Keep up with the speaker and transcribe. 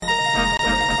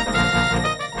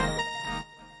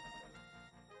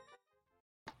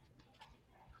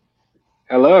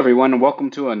Hello, everyone, and welcome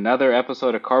to another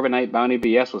episode of Carbonite Bounty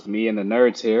BS with me and the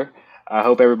nerds here. I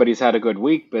hope everybody's had a good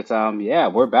week, but yeah,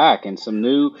 we're back and some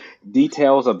new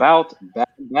details about Bad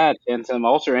Batch and some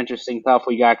ultra interesting stuff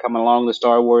we got coming along the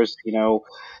Star Wars,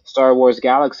 Star Wars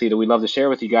galaxy that we'd love to share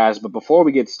with you guys. But before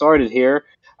we get started here,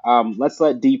 let's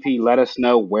let DP let us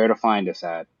know where to find us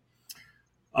at.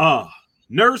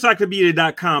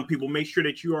 Nerdcyclopedia.com. People, make sure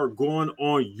that you are going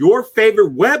on your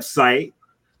favorite website,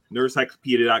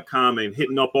 nerdcyclopedia.com, and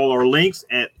hitting up all our links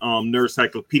at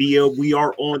Nerdcyclopedia. We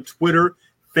are on Twitter,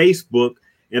 Facebook,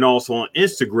 and also on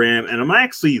Instagram. And I'm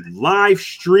actually live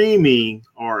streaming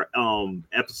our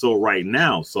episode right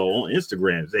now. So on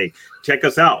Instagram, hey, check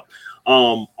us out.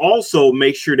 Also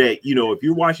make sure that, if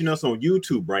you're watching us on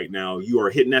YouTube right now, you are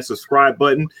hitting that subscribe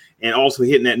button and also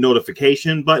hitting that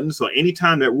notification button. So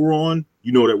anytime that we're on,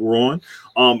 you know that we're on.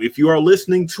 If you are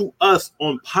listening to us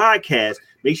on podcast,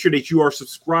 make sure that you are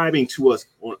subscribing to us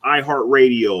on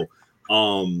iHeartRadio,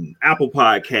 Apple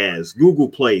Podcasts, Google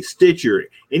Play, Stitcher,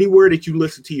 anywhere that you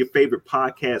listen to your favorite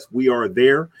podcast, we are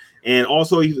there. And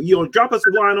also, drop us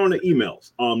a line on the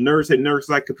emails.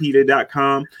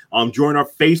 Nerds@nerdcyclopedia.com. Join our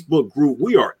Facebook group.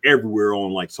 We are everywhere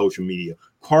on like social media.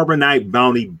 Carbonite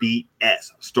Bounty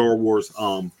BS, Star Wars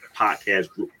podcast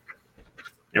group.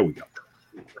 There we go.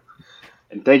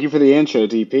 And thank you for the intro,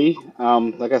 DP.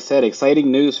 Like I said,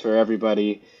 exciting news for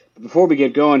everybody. Before we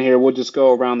get going here, we'll just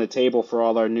go around the table for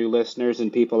all our new listeners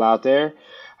and people out there.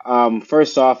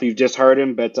 First off, you've just heard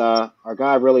him, but our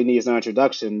guy really needs no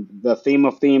introduction. The theme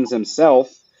of themes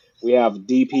himself. We have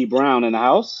DP Brown in the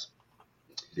house.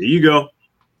 There you go.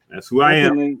 That's who I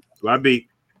am. That's who I be.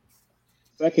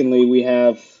 Secondly, we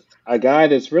have a guy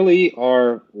that's really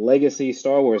our legacy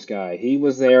Star Wars guy. He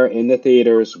was there in the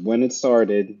theaters when it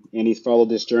started, and he's followed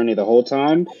this journey the whole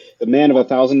time. The man of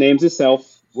 1,000 names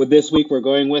himself. With this week, we're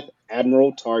going with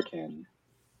Admiral Tarkin.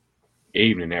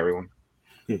 Evening, everyone.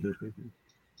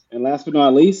 And last but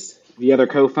not least, the other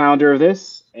co-founder of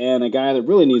this, and a guy that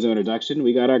really needs an introduction,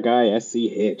 we got our guy, SC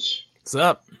Hitch. What's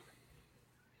up?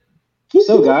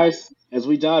 So, guys, as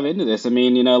we dive into this,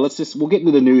 we'll get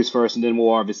into the news first, and then we'll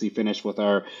obviously finish with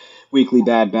our weekly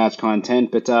Bad Batch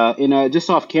content. But just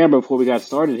off camera before we got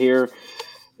started here,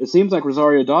 it seems like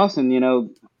Rosario Dawson, and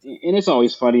it's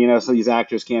always funny, so these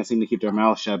actors can't seem to keep their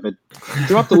mouth shut, but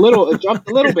dropped a little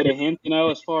bit of hint,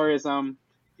 as far as some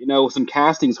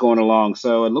castings going along.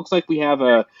 So it looks like we have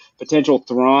a potential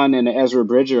Thrawn and Ezra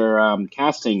Bridger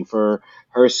casting for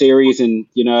her series, and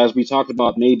as we talked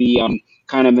about, maybe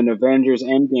kind of an Avengers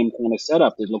Endgame kind of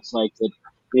setup. It looks like that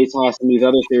they toss some of these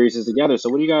other series together. So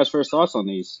what are you guys' first thoughts on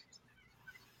these?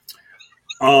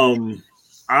 I'm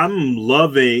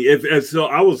loving it. So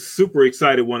I was super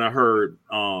excited when I heard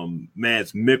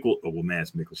Lars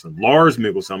Mikkelsen.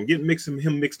 I'm getting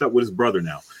him mixed up with his brother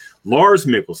now. Lars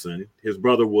Mikkelsen, his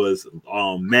brother was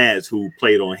Mads, who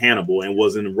played on Hannibal and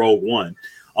was in Rogue One.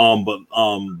 But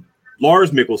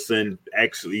Lars Mikkelsen,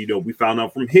 actually, we found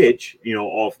out from Hitch,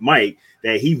 off mic,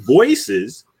 that he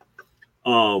voices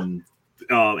Admiral,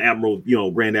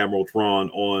 Grand Admiral Thrawn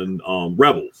on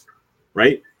Rebels,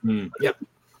 right?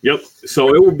 Yep.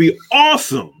 So it would be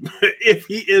awesome if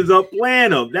he ends up playing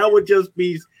them. That would just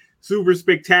be super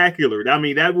spectacular. I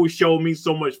mean, that would show me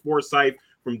so much foresight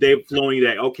from Dave Filoni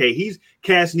that, okay, he's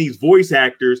casting these voice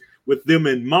actors with them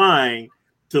in mind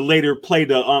to later play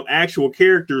the actual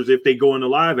characters if they go into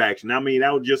live action. I mean,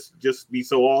 that would just be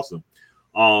so awesome.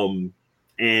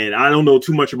 And I don't know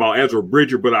too much about Ezra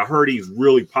Bridger, but I heard he's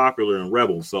really popular in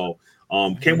Rebels. So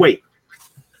can't wait.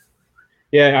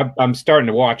 Yeah, I'm starting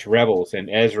to watch Rebels, and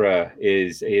Ezra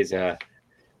is a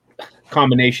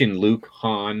combination Luke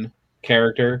Han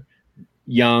character,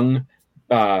 young,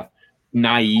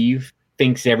 naive,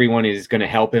 thinks everyone is going to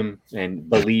help him, and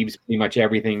believes pretty much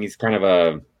everything. He's kind of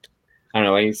I don't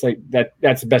know. It's like that.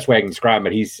 That's the best way I can describe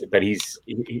him. But he's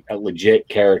a legit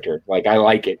character. Like, I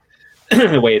like it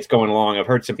the way it's going along. I've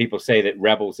heard some people say that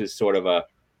Rebels is sort of a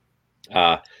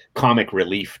comic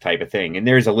relief type of thing, and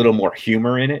there's a little more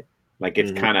humor in it. Like,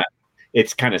 it's kind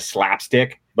of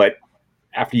slapstick, but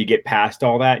after you get past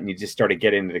all that and you just start to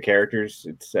get into the characters,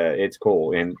 it's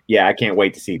cool. And yeah, I can't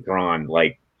wait to see Thrawn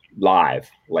like live,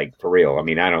 like for real. I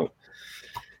mean, that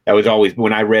was always,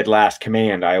 when I read Last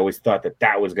Command, I always thought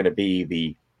that was going to be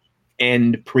the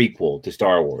end prequel to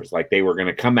Star Wars. Like, they were going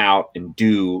to come out and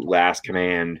do Last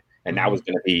Command, and that was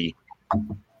going to be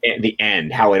the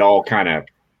end, how it all kind of,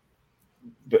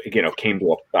 came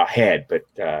to a head. But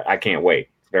I can't wait.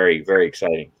 Very, very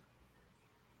exciting.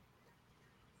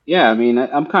 Yeah, I mean,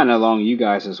 I'm kind of along you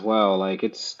guys as well. Like,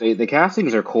 the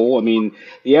castings are cool. I mean,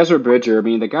 the Ezra Bridger. I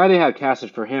mean, the guy they have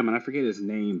casted for him, and I forget his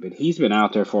name, but he's been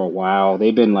out there for a while.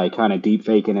 They've been like kind of deep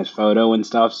faking his photo and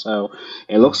stuff. So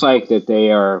it looks like that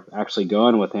they are actually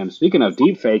going with him. Speaking of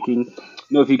deep faking, I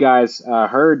don't know if you guys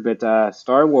heard, but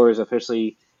Star Wars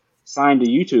officially signed a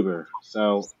YouTuber.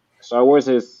 So Star Wars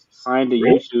has signed a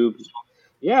Really? YouTube.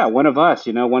 Yeah, one of us,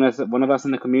 one of us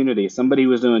in the community, somebody who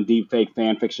was doing deep fake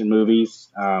fan fiction movies.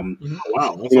 Mhm.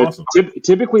 Wow, that's awesome.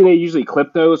 Typically they usually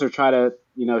clip those or try to,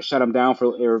 shut them down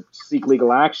for or seek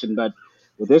legal action. But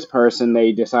with this person,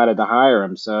 they decided to hire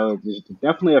him. So there's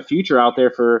definitely a future out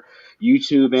there for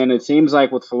YouTube. And it seems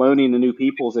like with Filoni and the new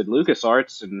peoples at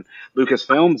LucasArts and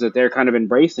Lucasfilms that they're kind of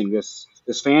embracing this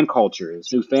fan culture,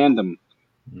 this new fandom.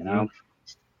 You Mhm. know,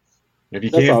 If you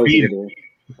that's all can't we feed can them,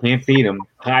 do. can't feed them,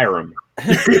 hire them.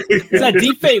 It's that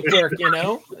deep fake work,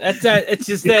 That's that. It's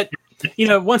just that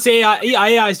once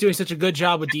AI is doing such a good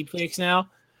job with deep fakes now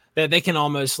that they can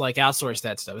almost like outsource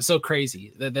that stuff. It's so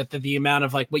crazy that the amount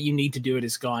of like what you need to do it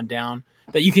has gone down.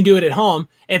 That you can do it at home,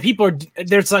 and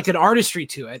there's like an artistry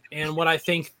to it. And what I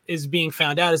think is being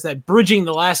found out is that bridging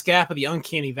the last gap of the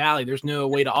uncanny valley, there's no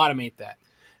way to automate that.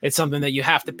 It's something that you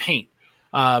have to paint.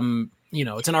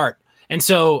 It's an art, and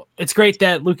so it's great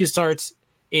that LucasArts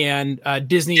and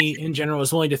Disney in general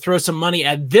is willing to throw some money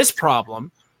at this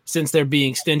problem since they're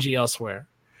being stingy elsewhere,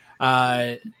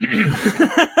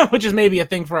 which is maybe a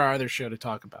thing for our other show to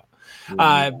talk about.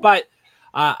 But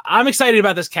I'm excited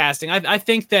about this casting. I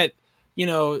think that,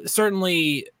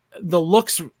 certainly the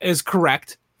looks is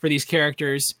correct for these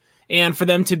characters and for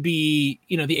them to be,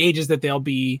 the ages that they'll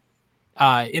be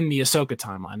in the Ahsoka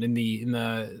timeline, in the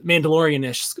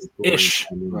Mandalorian-ish,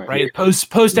 right?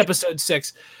 Post episode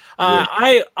 6.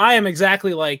 I am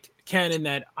exactly like Ken in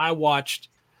that I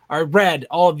read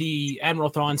all the Admiral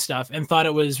Thrawn stuff and thought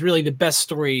it was really the best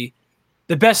story.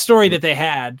 The best story that they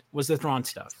had was the Thrawn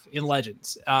stuff in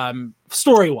Legends,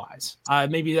 story-wise.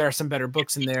 Maybe there are some better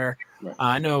books in there. Right.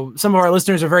 I know some of our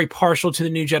listeners are very partial to the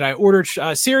New Jedi Order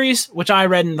series, which I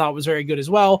read and thought was very good as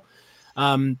well.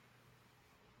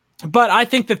 But I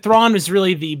think that Thrawn is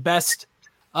really the best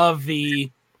of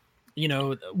the,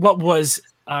 what was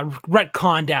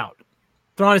retconned out.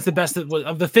 Thrawn is the best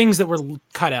of the things that were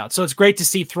cut out. So it's great to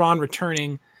see Thrawn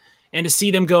returning and to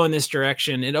see them go in this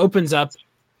direction. It opens up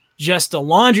just a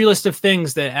laundry list of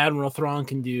things that Admiral Thrawn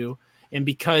can do. And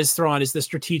because Thrawn is the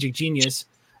strategic genius,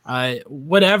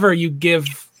 whatever you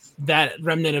give that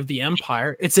remnant of the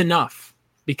Empire, it's enough.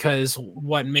 Because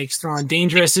what makes Thrawn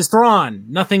dangerous is Thrawn.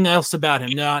 Nothing else about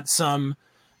him. Not some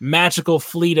magical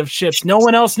fleet of ships no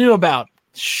one else knew about.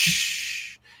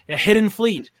 Shh. A hidden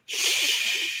fleet.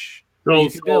 Shh.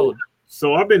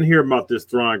 So I've been hearing about this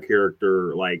Thrawn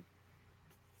character like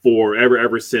for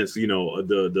ever since the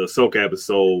Ahsoka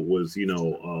episode was came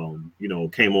on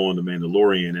the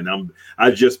Mandalorian, and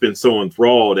I've just been so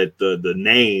enthralled at the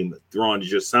name Thrawn.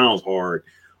 Just sounds hard.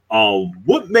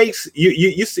 What makes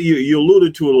you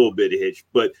alluded to a little bit, Hitch,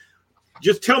 but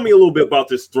just tell me a little bit about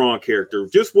this Thrawn character.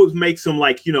 Just what makes him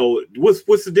what's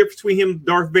the difference between him and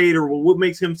Darth Vader? What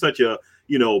makes him such a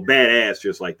badass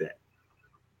just like that?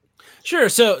 Sure.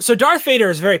 So Darth Vader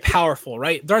is very powerful,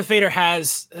 right? Darth Vader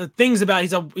has things about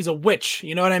he's a witch.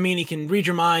 You know what I mean? He can read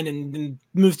your mind and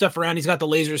move stuff around. He's got the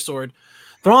laser sword.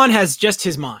 Thrawn has just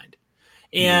his mind,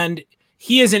 and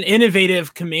he is an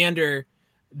innovative commander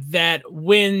that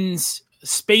wins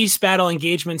space battle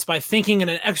engagements by thinking in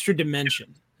an extra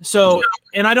dimension. So,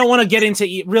 and I don't want to get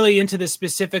into the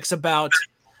specifics about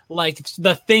like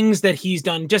the things that he's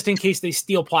done, just in case they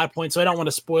steal plot points. So I don't want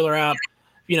to spoiler out,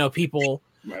 people.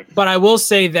 Right. But I will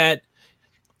say that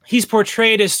he's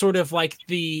portrayed as sort of like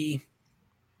he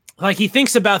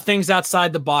thinks about things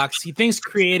outside the box. He thinks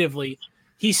creatively.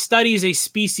 He studies a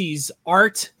species'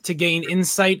 art to gain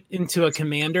insight into a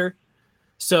commander.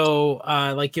 So,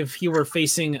 like if he were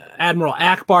facing Admiral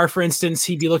Akbar, for instance,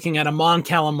 he'd be looking at a Mon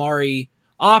Calamari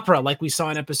opera like we saw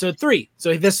in episode 3.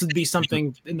 So this would be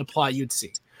something in the plot you'd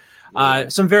see.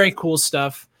 Some very cool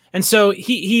stuff. And so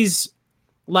he's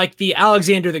like the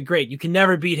Alexander the Great. You can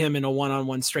never beat him in a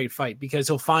one-on-one straight fight because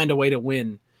he'll find a way to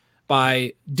win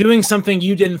by doing something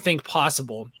you didn't think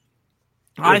possible.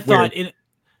 The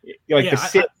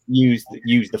Sith used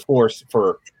the Force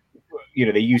for,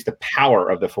 they use the power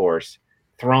of the Force.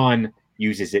 Thrawn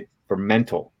uses it for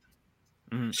mental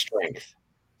strength.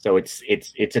 So it's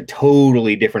a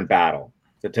totally different battle.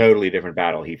 It's a totally different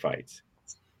battle he fights.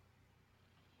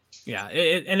 Yeah,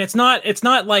 and it's not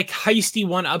like heisty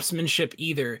one-upsmanship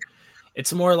either.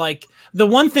 It's more like the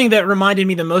one thing that reminded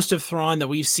me the most of Thrawn that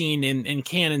we've seen in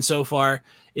canon so far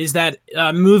is that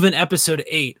move in episode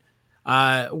 8.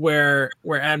 where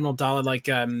Admiral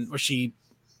Daala where she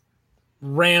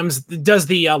does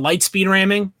the light speed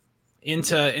ramming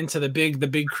into the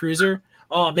big cruiser.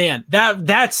 Oh man,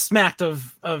 that smacked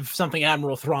of something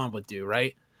Admiral Thrawn would do,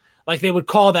 right? Like they would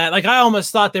call that. Like I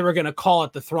almost thought they were going to call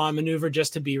it the Thrawn maneuver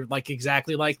just to be like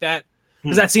exactly like that,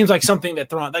 because that seems like something that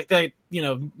Thrawn, like they,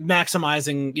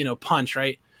 maximizing, punch,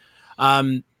 right?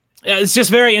 It's just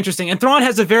very interesting, and Thrawn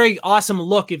has a very awesome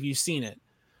look if you've seen it.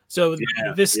 So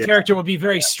this character will be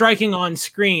very striking on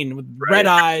screen with red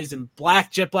eyes and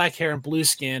jet black hair and blue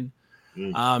skin.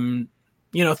 Thrawn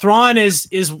is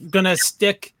going to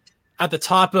stick at the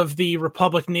top of the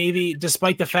Republic Navy,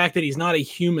 despite the fact that he's not a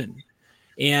human.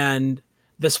 And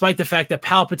despite the fact that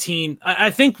Palpatine, I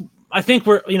think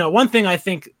we're, one thing I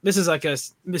think this is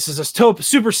a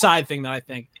super side thing that I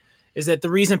think is that the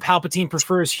reason Palpatine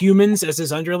prefers humans as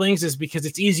his underlings is because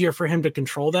it's easier for him to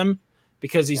control them,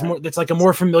 because it's like a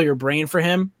more familiar brain for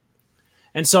him.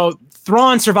 And so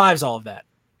Thrawn survives all of that.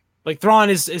 Like Thrawn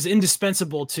is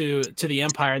indispensable to the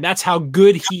Empire, and that's how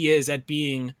good he is at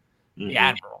being the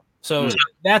Admiral. So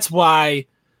that's why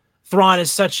Thrawn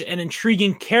is such an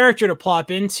intriguing character to plop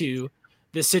into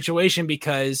this situation,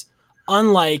 because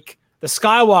unlike the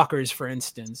Skywalkers, for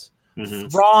instance,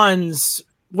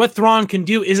 what Thrawn can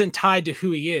do isn't tied to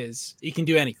who he is. He can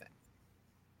do anything.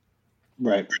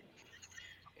 Right.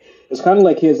 It's kind of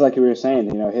like like you were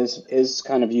saying, his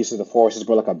kind of use of the Force is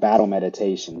more like a battle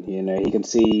meditation. He can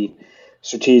see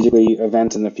strategically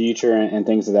events in the future and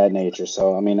things of that nature.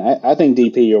 So, I mean, I think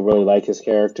DP, you'll really like his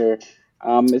character.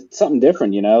 It's something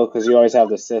different, because you always have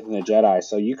the Sith and the Jedi.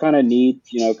 So you kind of need,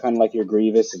 kind of like your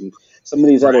Grievous and some of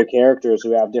these other characters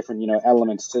who have different,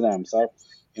 elements to them. So,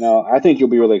 I think you'll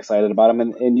be really excited about them.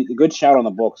 And a good shout on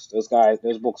the books. Those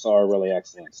books are really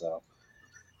excellent. So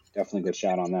definitely good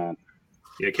shout on that.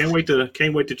 Yeah, can't wait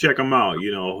to check him out.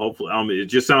 Hopefully, it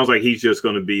just sounds like he's just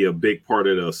going to be a big part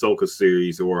of the Ahsoka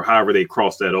series, or however they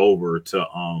cross that over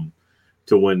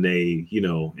to when they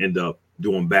end up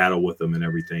doing battle with them and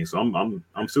everything. So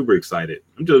I'm super excited.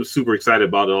 I'm just super excited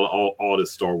about all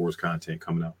this Star Wars content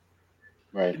coming out.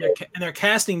 Right, and they're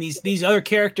casting these other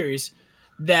characters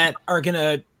that are going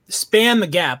to span the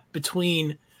gap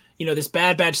between this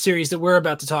Bad Batch series that we're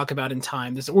about to talk about in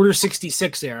time, this Order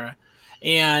 66 era,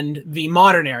 and the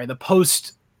modern era, the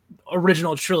post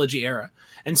original trilogy era.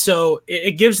 And so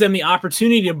it gives them the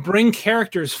opportunity to bring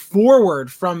characters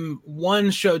forward from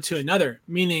one show to another,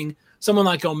 meaning someone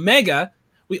like Omega,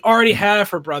 we already have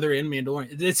her brother in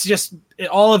Mandalorian. It's just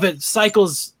all of it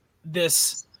cycles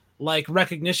this like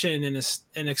recognition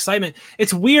and excitement.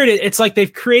 It's weird. It's like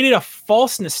they've created a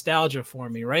false nostalgia for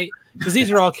me, right? Because these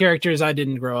are all characters I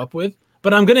didn't grow up with,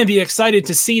 but I'm going to be excited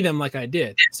to see them like I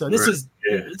did. So this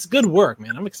it's good work,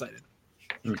 man. I'm excited.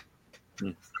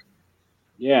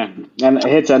 Yeah, and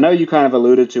Hitch, I know you kind of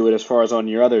alluded to it as far as on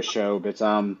your other show, but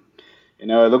it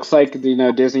looks like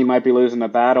Disney might be losing a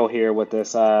battle here with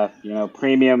this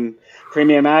premium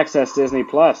access Disney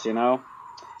Plus.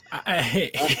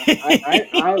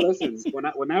 I listen.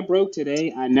 When that broke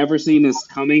today, I never seen this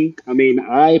coming. I mean,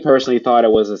 I personally thought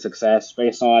it was a success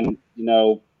based on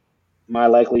my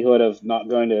likelihood of not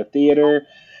going to a theater.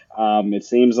 It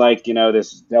seems like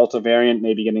this Delta variant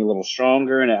may be getting a little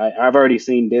stronger, and I've already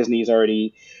seen Disney's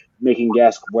already making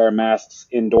guests wear masks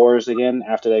indoors again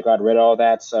after they got rid of all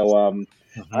that. So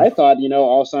I thought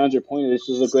all signs are pointing this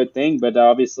was a good thing, but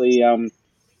obviously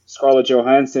Scarlett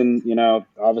Johansson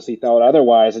obviously thought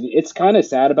otherwise, and it's kind of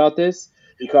sad about this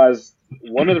because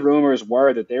one of the rumors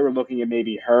were that they were looking at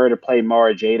maybe her to play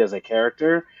Mara Jade as a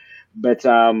character. But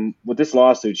with this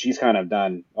lawsuit, she's kind of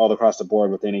done all across the board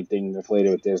with anything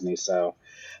affiliated with Disney. So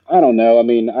I don't know. I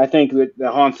mean, I think that the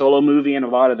Han Solo movie and a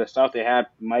lot of the stuff they had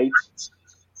might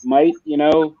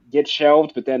get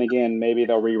shelved. But then again, maybe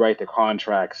they'll rewrite the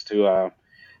contracts to,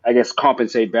 I guess,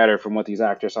 compensate better from what these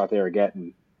actors thought they were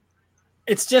getting.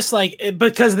 It's just like,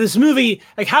 because this movie,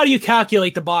 like, how do you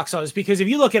calculate the box office? Because if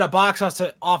you look at a box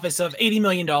office of $80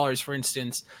 million, for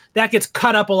instance, that gets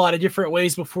cut up a lot of different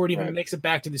ways before it even makes it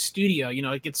back to the studio.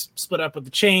 It gets split up with the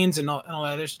chains and all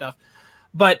that other stuff.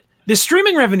 But the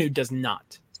streaming revenue does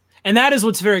not. And that is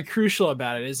what's very crucial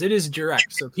about it, is it is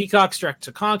direct. So Peacock's direct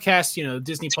to Comcast,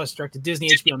 Disney Plus direct to Disney,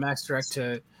 HBO Max direct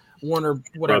to Warner,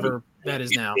 whatever that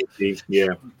is now. Yeah.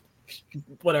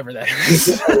 Whatever that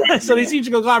is. So these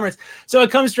huge conglomerates. So it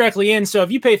comes directly in. So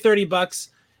if you pay $30,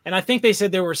 and I think they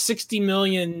said there were 60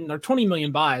 million or 20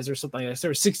 million buys or something like that. So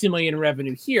there was 60 million in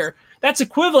revenue here. That's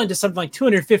equivalent to something like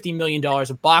 $250 million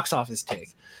of box office take.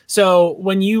 So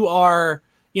when you are,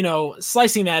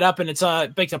 slicing that up and it's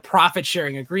like a profit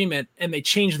sharing agreement, and they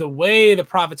change the way the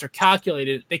profits are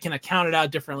calculated, they can account it out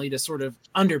differently to sort of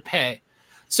underpay.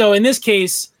 So in this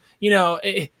case,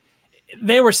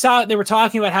 they were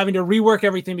talking about having to rework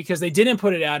everything because they didn't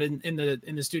put it out in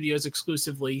the studios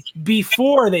exclusively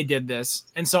before they did this.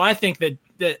 And so I think that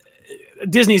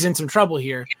Disney's in some trouble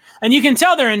here, and you can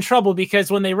tell they're in trouble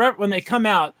because when they come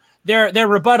out, their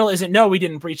rebuttal isn't, no, we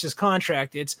didn't breach this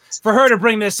contract. It's for her to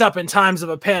bring this up in times of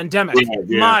a pandemic.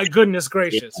 Yeah. My goodness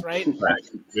gracious, right?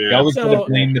 You always got to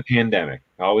blame the pandemic.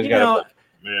 Always got to.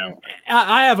 Yeah.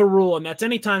 I have a rule, and that's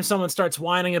anytime someone starts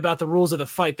whining about the rules of the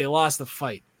fight, they lost the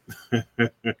fight.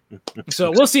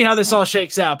 So we'll see how this all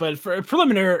shakes out. But for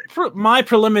my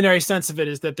preliminary sense of it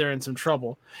is that they're in some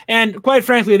trouble, and quite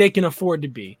frankly, they can afford to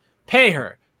be. Pay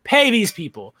her, pay these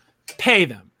people, pay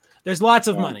them. There's lots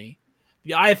of money.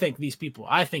 I think these people,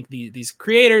 these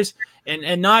creators,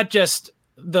 and not just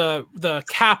the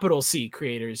capital C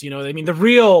creators. I mean the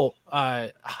real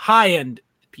high end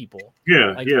people.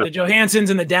 Yeah, like the Johansons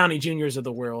and the Downey Juniors of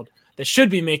the world that should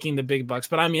be making the big bucks.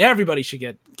 But I mean, everybody should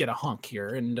get a hunk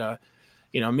here, and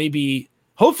maybe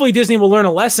hopefully Disney will learn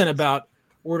a lesson about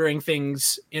ordering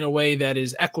things in a way that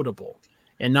is equitable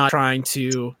and not trying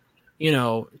to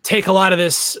take a lot of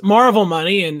this Marvel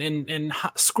money and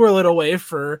squirrel it away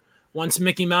for once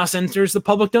Mickey Mouse enters the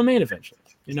public domain eventually.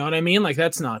 You know what I mean? Like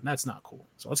that's not cool.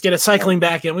 So let's get it cycling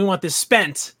back in. We want this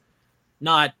spent,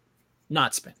 not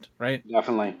spent, right?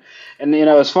 Definitely. And,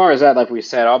 as far as that, like we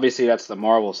said, obviously that's the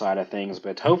Marvel side of things,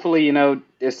 but hopefully,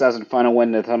 this doesn't funnel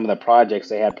into some of the projects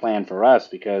they had planned for us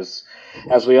because,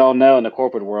 as we all know in the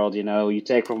corporate world, you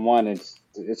take from one,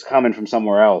 it's coming from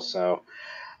somewhere else. So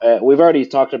we've already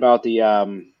talked about the,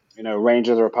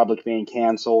 Rangers of the Republic being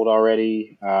canceled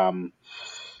already.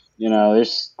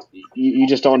 There's you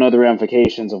just don't know the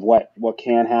ramifications of what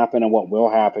can happen and what will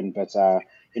happen. But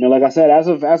like I said, as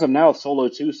of now, Solo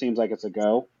 2 seems like it's a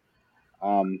go.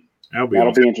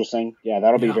 That'll be interesting. Yeah,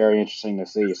 that'll be very interesting to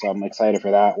see. So I'm excited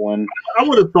for that one. I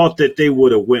would have thought that they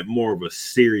would have went more of a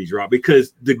series route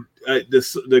because the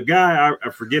guy I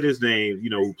forget his name,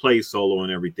 who plays Solo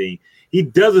and everything. He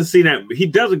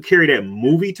doesn't carry that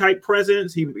movie type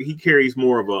presence. He carries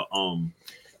more of a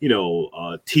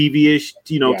TV-ish,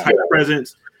 type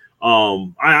presence.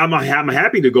 I'm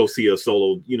happy to go see a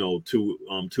Solo, 2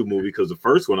 movie because the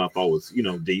first one I thought was,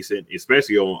 decent,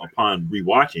 especially upon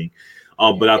rewatching.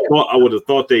 But I would have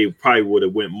thought they probably would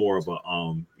have went more of a,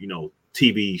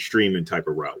 TV streaming type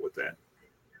of route with that.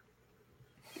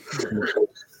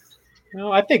 No,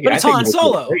 I think it's Han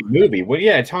Solo. A great movie. Well,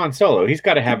 yeah, it's Han Solo. He's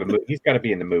got to have he's got to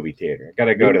be in the movie theater. Got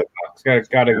to go to the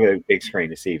got to go to the big screen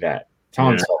to see that. It's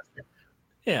Han Solo.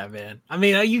 Yeah, man. I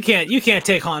mean, you can't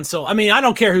take Han Solo. I mean, I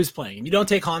don't care who's playing him. You don't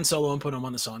take Han Solo and put him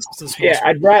on the song. Yeah,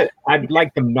 I'd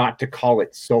like them not to call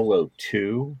it Solo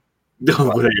 2.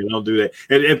 Don't do that.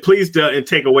 And please and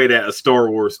take away that Star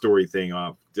Wars story thing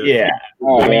off. Yeah.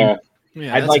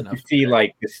 I'd like to see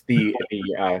like the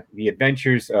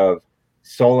adventures of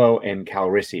Solo and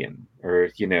Calrissian, or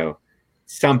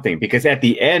something, because at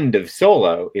the end of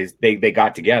Solo is they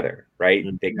got together, right?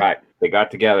 Mm-hmm. They got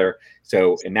together.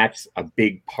 So, and that's a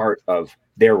big part of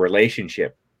their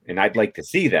relationship. And I'd like to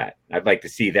see that. I'd like to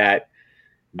see that.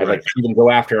 I'd like to see them go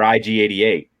after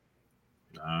IG-88.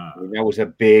 That was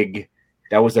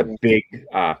a big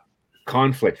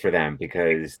conflict for them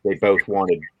because they both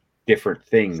wanted different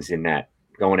things in that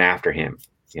going after him.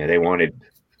 They wanted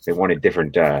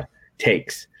different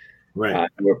takes. Right.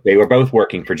 They were both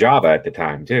working for Jabba at the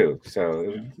time too.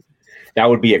 So that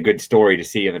would be a good story to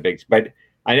see in the big. But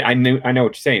I know what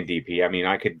you're saying, DP. I mean,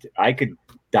 I could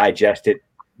digest it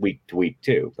week to week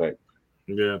too. But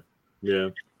yeah.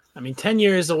 I mean, 10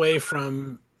 years away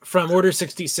from Order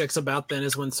 66 about then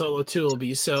is when Solo 2 will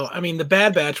be. So, I mean, the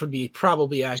Bad Batch would be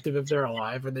probably active if they're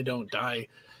alive or they don't die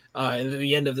at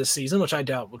the end of this season, which I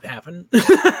doubt would happen.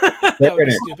 That would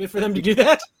be stupid for them to do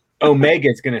that. Omega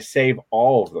is going to save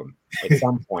all of them at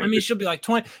some point. I mean, she'll be like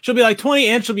 20. She'll be like 20,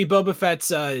 and she'll be Boba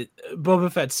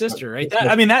Fett's sister, right?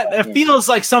 That feels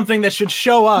like something that should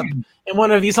show up in one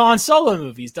of these Han Solo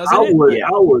movies, doesn't it? I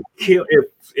would kill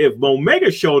if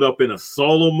Omega showed up in a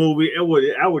Solo movie.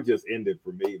 I would just end it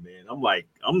for me, man. I'm like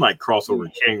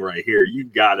crossover king right here. You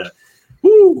gotta,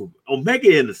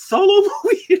 Omega in the Solo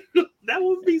movie. That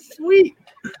would be sweet.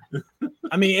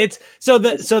 I mean,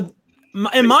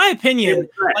 in my opinion,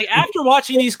 like after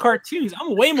watching these cartoons,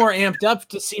 I'm way more amped up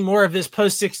to see more of this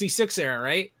post 66 era,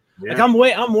 right? Yeah.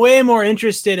 Like I'm way more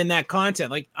interested in that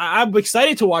content. Like I'm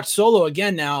excited to watch Solo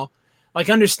again now, like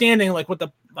understanding like who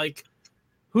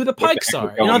the Pikes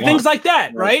are, things like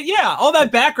that, right? Yeah, all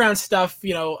that background stuff,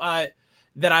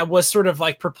 that I was sort of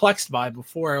like perplexed by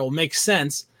before, it will make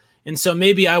sense. And so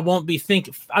maybe I'll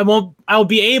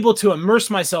be able to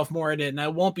immerse myself more in it, and I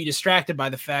won't be distracted by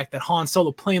the fact that Han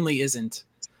Solo plainly isn't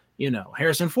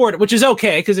Harrison Ford, which is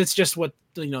okay because it's just what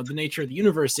the nature of the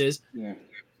universe is. Yeah.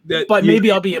 But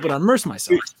maybe I'll be able to immerse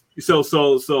myself.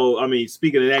 So I mean,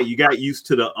 speaking of that, you got used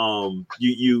to the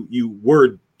you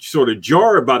were sort of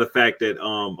jarred by the fact that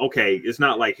okay, it's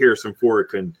not like Harrison Ford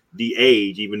can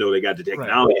de-age even though they got the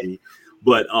technology,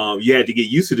 but you had to get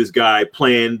used to this guy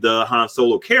playing the Han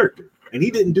Solo character, and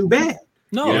he didn't do bad.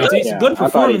 No, it's a good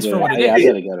performance for what it is. I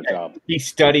did a good job. He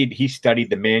studied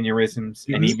the mannerisms,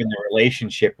 and even the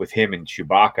relationship with him and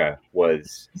Chewbacca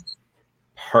was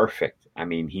perfect. I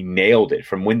mean, he nailed it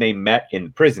from when they met in the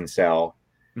prison cell,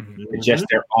 just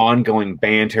their ongoing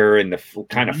banter and the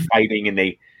kind of fighting, and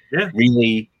they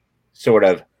really sort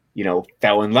of,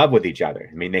 fell in love with each other.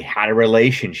 I mean, they had a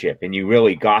relationship, and you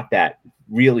really got that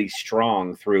really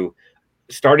strong through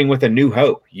starting with A New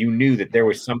Hope. You knew that there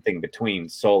was something between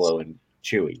Solo and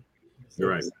Chewie.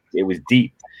 Right. It was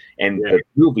deep. And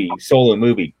the Solo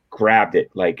movie grabbed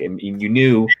it. And you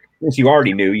knew, since you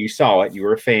already knew, you saw it, you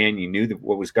were a fan, you knew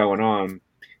what was going on,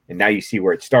 and now you see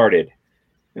where it started.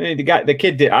 I mean, the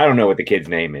kid did, I don't know what the kid's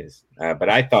name is, but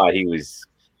I thought he was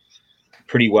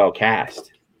pretty well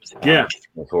cast.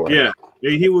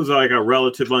 He was like a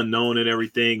relative unknown and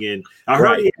everything, and I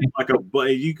heard he had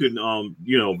but you can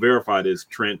verify this,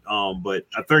 Trent, but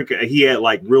I think he had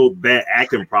like real bad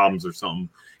acting problems or something,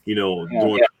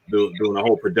 during the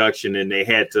whole production, and they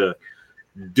had to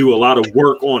do a lot of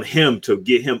work on him to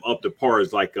get him up to par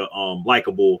as like a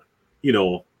likable,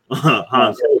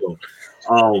 Han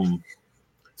Solo.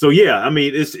 So yeah, I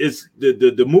mean, it's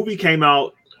the movie came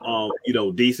out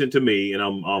decent to me, and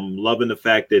I'm loving the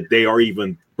fact that they are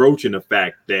even broaching the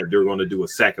fact that they're going to do a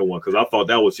second one, because I thought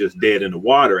that was just dead in the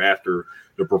water after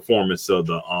the performance of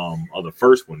the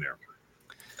first one there.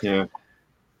 Yeah.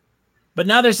 But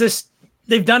now there's this,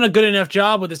 they've done a good enough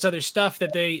job with this other stuff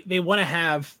that they want to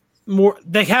have more,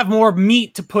 they have more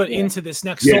meat to put into this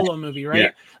next Solo movie,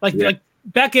 right? Like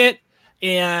Beckett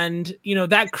and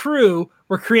that crew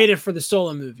were created for the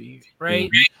Solo movie, right?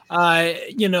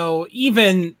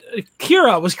 Even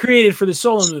Kira was created for the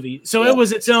Solo movie, so it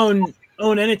was its own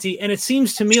entity. And it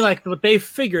seems to me like what they've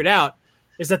figured out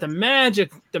is that the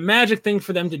magic thing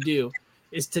for them to do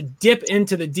is to dip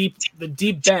into the deep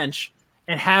bench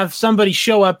and have somebody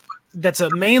show up that's a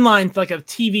mainline, like a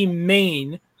TV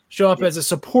main, show up as a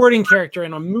supporting character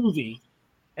in a movie.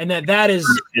 And that is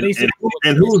basically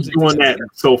and who's doing that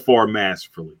so far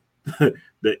masterfully?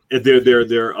 They're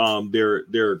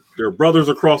brothers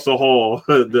across the hall,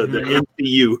 the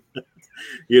MCU.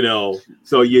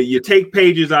 So you take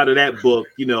pages out of that book.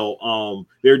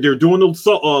 They're doing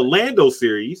the Lando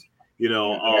series.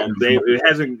 It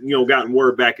hasn't gotten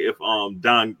word back if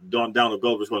Donald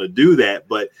Glover's going to do that,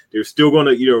 but they're still going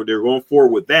to they're going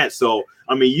forward with that. So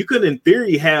I mean, you could in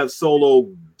theory have Solo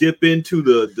dip into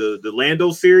the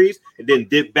Lando series and then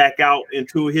dip back out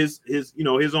into his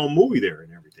own movie there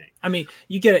and everything. I mean,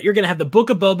 you're going to have the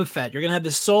Book of Boba Fett. You're going to have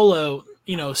the Solo,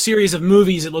 series of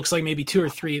movies. It looks like maybe 2 or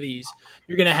 3 of these.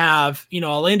 You're going to have, a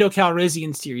Lando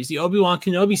Calrissian series, the Obi-Wan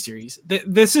Kenobi series.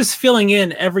 This is filling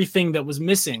in everything that was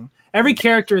missing. Every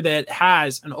character that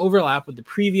has an overlap with the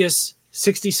previous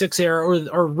 66 era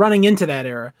or running into that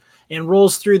era and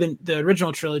rolls through the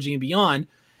original trilogy and beyond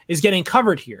is getting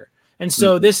covered here. And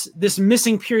so this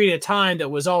missing period of time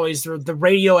that was always the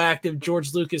radioactive,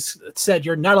 George Lucas said,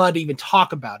 you're not allowed to even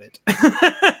talk about it.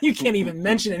 You can't even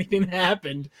mention anything that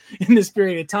happened in this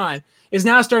period of time, is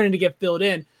now starting to get filled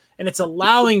in. And it's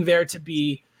allowing there to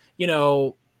be,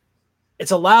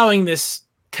 it's allowing this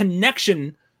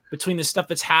connection between the stuff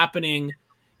that's happening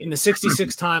in the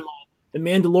 66 timeline, the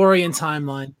Mandalorian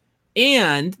timeline,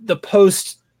 and the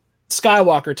post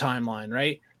Skywalker timeline,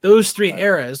 right? Those 3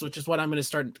 eras, which is what I'm going to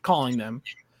start calling them,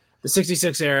 the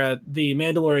 66 era, the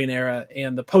Mandalorian era,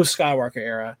 and the post-Skywalker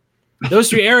era. Those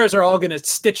 3 eras are all going to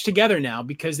stitch together now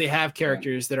because they have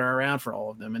characters that are around for all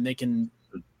of them, and they can.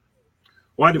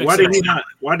 Why did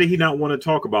he not want to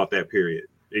talk about that period?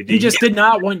 He just did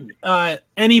not want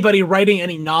anybody writing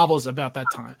any novels about that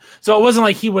time. So it wasn't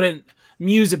like he wouldn't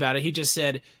muse about it. He just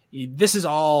said, "This is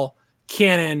all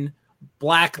canon."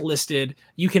 Blacklisted.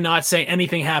 You cannot say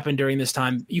anything happened during this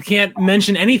time. You can't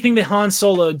mention anything that Han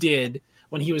Solo did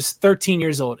when he was 13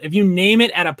 years old. If you name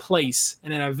it at a place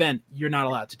and an event, you're not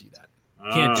allowed to do that.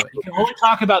 You can't do it. You can only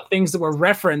talk about things that were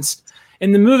referenced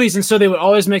in the movies, and so they would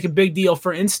always make a big deal,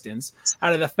 for instance,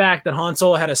 out of the fact that Han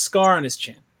Solo had a scar on his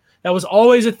chin. That was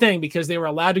always a thing because they were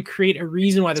allowed to create a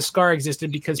reason why the scar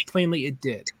existed, because plainly it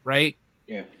did, right?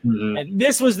 Yeah. Mm-hmm. And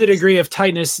this was the degree of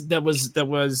tightness that was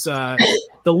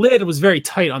the lid was very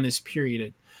tight on this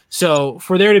period. So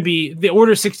for there to be the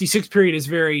Order 66 period is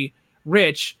very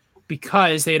rich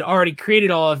because they had already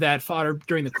created all of that fodder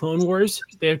during the Clone Wars.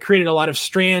 They had created a lot of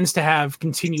strands to have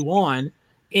continue on,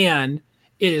 and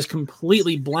it is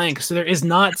completely blank. So there is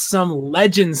not some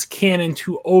Legends canon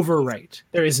to overwrite.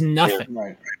 There is nothing.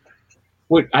 Right.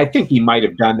 Well, I think he might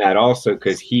have done that also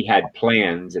because he had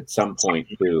plans at some point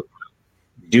to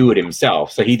do it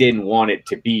himself. So he didn't want it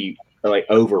to be like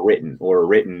overwritten or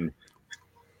written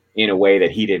in a way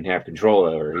that he didn't have control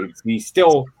over. He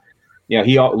still,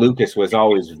 Lucas was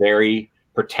always very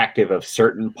protective of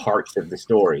certain parts of the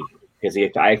story because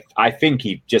I think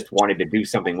he just wanted to do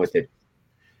something with it.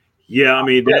 Yeah, I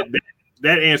mean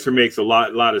that answer makes a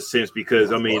lot of sense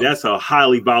because I mean that's a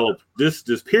highly volatile. This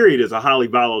period is a highly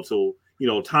volatile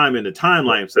time in the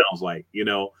timeline. Sounds like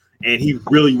and he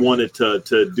really wanted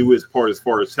to do his part as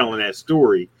far as telling that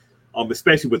story,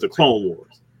 especially with the Clone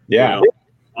Wars. Yeah,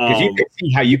 because you could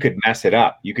see how you could mess it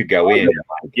up. You could go in,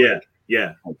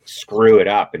 and screw it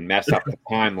up and mess up the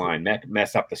timeline,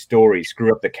 mess up the story,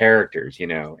 screw up the characters,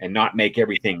 and not make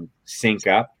everything sync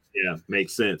up. Yeah,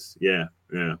 makes sense. Yeah.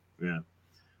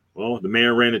 Well, the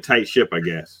man ran a tight ship, I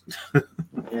guess.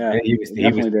 Yeah, he was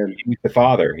the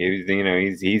father. He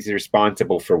was, he's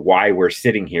responsible for why we're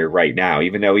sitting here right now,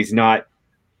 even though he's not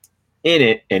in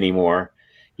it anymore.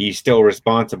 He's still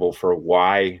responsible for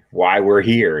why we're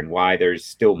here and why there's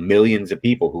still millions of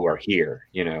people who are here,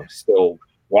 still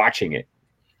watching it,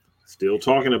 still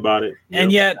talking about it.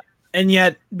 And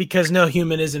yet, because no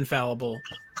human is infallible,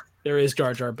 there is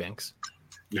Jar Jar Binks.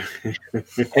 And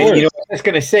I was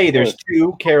going to say there's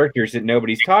two characters that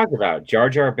nobody's talked about: Jar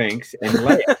Jar Binks and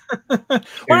Leia.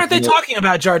 Why aren't they talking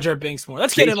about Jar Jar Binks more?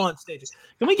 Let's get him on stage.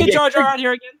 Can we get Jar Jar out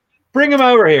here again? Bring him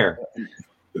over here.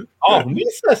 Oh,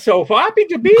 Misa, so happy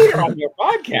to be here on your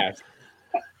podcast.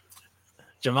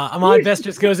 Ahmad Best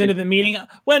just goes into the meeting.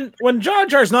 When Jar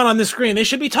Jar's not on the screen, they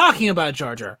should be talking about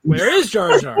Jar Jar. Where is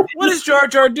Jar Jar? What is Jar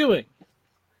Jar doing?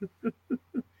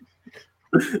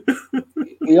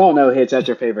 We all know Hitch, that's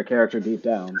your favorite character deep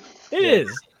down. It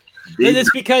is. It's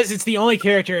because it's the only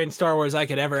character in Star Wars I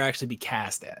could ever actually be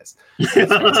cast as. Because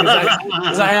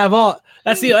I have all.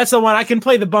 That's the one I can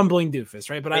play the bumbling doofus,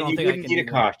 right? But I don't think I can need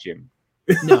a costume.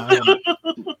 No.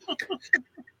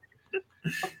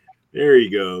 There he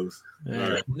goes.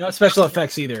 Right. No special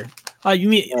effects either. You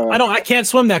mean I can't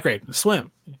swim that great.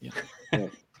 Swim. Yeah.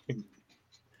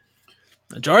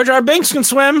 Jar Jar Binks can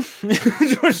swim. He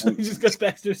just goes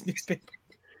back to his newspaper.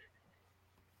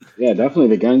 Yeah,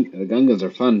 definitely the Gungans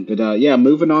are fun. But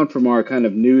moving on from our kind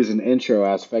of news and intro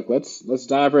aspect, let's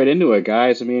dive right into it,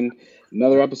 guys. I mean,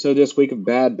 another episode this week of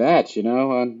Bad Batch.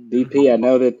 On DP, I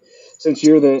know that since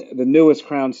you're the newest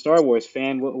crowned Star Wars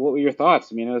fan, what were your thoughts?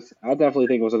 I mean, I definitely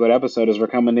think it was a good episode as we're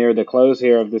coming near the close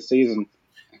here of this season.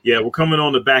 Yeah, we're coming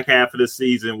on the back half of the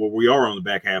season. Well, we are on the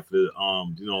back half of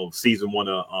the season one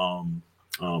of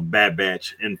Bad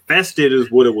Batch. Infested is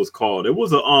what it was called. It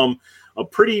was a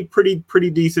pretty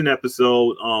decent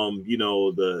episode.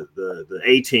 The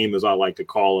A team, as I like to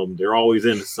call them, they're always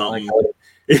into something.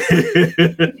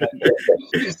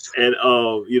 And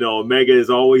Omega is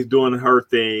always doing her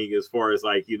thing as far as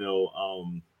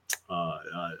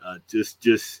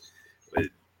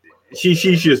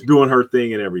she's just doing her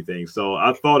thing and everything. So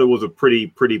I thought it was a pretty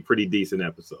decent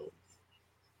episode.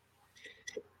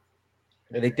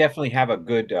 They definitely have a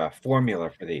good formula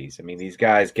for these. I mean, these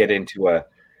guys get into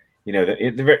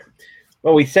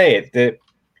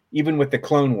even with the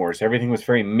Clone Wars, everything was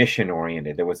very mission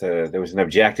oriented. There was an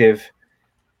objective,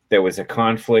 there was a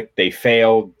conflict. They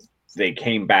failed, they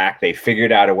came back, they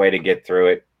figured out a way to get through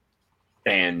it,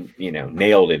 and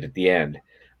nailed it at the end.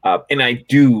 And I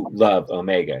do love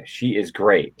Omega. She is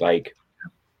great. Like,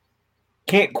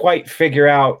 can't quite figure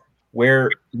out where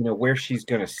she's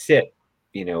gonna sit.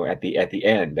 At the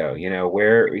end, though,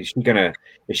 where is she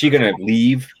gonna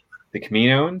leave the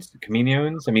Kaminoans?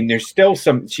 I mean, there's still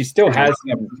some. She still has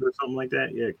some, or something like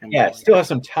that. Still has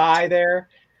some tie there.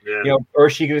 Yeah. Or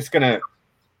is she just gonna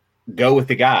go with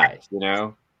the guys,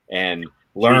 and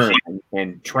learn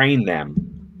and train them,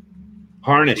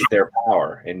 harness their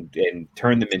power, and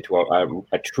turn them into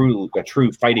a true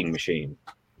fighting machine.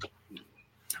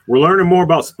 We're learning more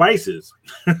about spices.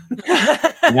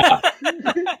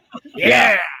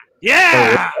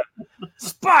 Yeah.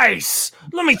 Spice.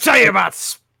 Let me tell you about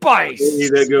spice.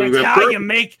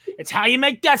 It's how you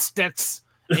make death sticks.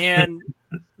 And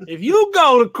if you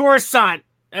go to Coruscant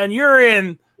and you're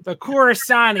in the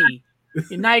Coruscant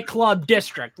nightclub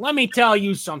district, let me tell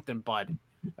you something, bud.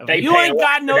 If you ain't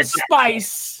got no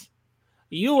spice,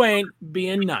 you ain't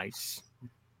being nice.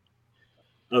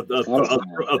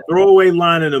 a throwaway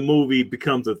line in a movie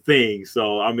becomes a thing.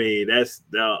 So I mean, that's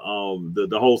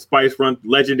the whole Spice Run,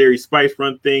 legendary Spice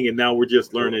Run thing, and now we're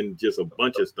just learning just a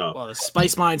bunch of stuff. Well, the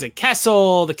Spice Mines at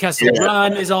Kessel, the Kessel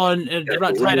Run is on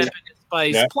right after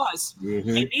Spice. Yeah. Plus, they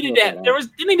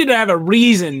needed to have a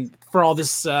reason for all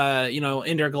this,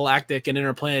 intergalactic and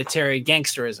interplanetary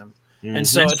gangsterism, and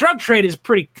so a drug trade is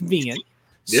pretty convenient.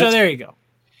 Yes. So there you go.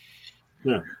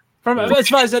 Yeah. As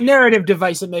far as a narrative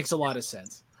device, it makes a lot of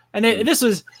sense. And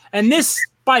this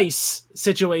spice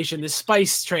situation, this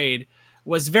spice trade,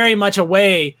 was very much a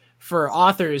way for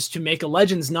authors to make a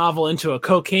Legends novel into a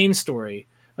cocaine story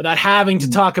without having to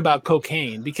talk about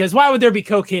cocaine. Because why would there be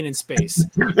cocaine in space?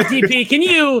 DP,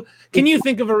 can you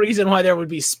think of a reason why there would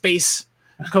be space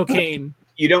cocaine?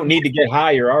 You don't need to get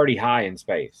high. You're already high in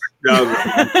space.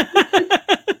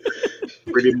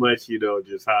 Pretty much,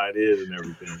 just how it is and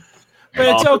everything. But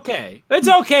it's okay. It's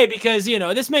okay because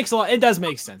this makes it does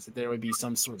make sense that there would be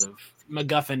some sort of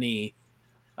MacGuffin-y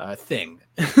thing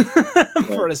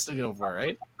for us to go for,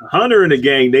 right? Hunter and the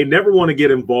gang, they never want to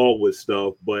get involved with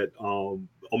stuff, but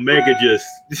Omega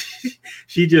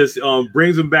she just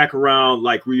brings them back around,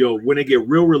 like when they get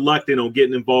real reluctant on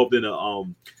getting involved in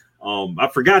I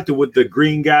forgot with the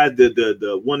green guy,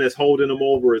 the one that's holding them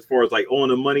over as far as like owing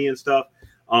the money and stuff.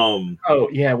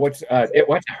 What's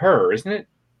her, isn't it?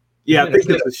 Yeah, I think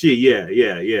that's a she.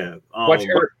 Yeah. What's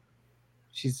her?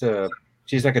 She's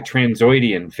like a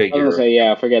Transoidian figure. I was gonna say,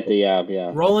 I forget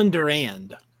the Roland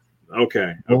Durand.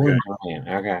 Okay. Roland Durand.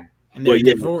 Okay. And they're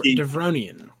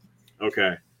Devronian.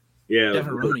 Okay. Yeah.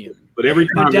 Devronian. But every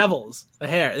time they're devils, the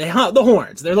hair, they hunt the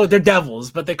horns. They're devils,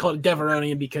 but they call it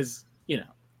Devronian because she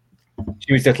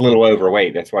was just a little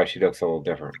overweight. That's why she looks a little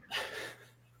different.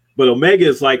 But Omega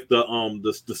is like the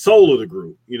soul of the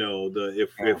group, if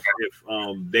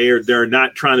they're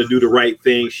not trying to do the right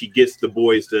thing, she gets the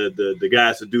boys, the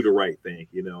guys to do the right thing,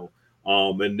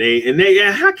 and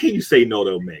they how can you say no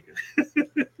to Omega?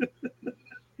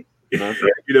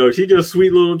 She's just a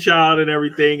sweet little child and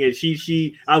everything, and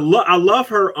I love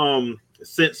her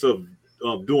sense of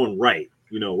doing right,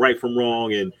 right from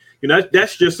wrong, and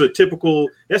that's just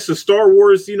that's a Star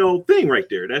Wars thing right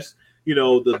there. That's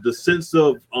the sense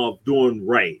of doing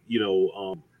right,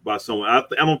 by someone. I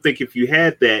don't think if you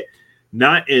had that,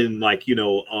 not in like,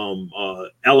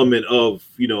 element of,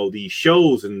 these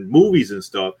shows and movies and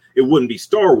stuff, it wouldn't be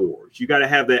Star Wars. You got to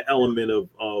have that element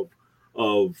of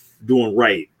doing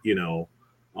right,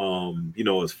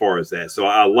 as far as that. So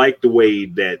I like the way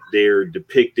that they're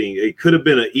depicting. It could have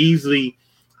been an easy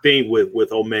thing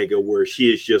with Omega where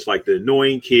she is just like the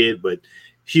annoying kid, but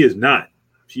she is not.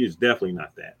 She is definitely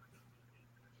not that.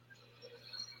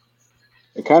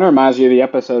 It kind of reminds you of the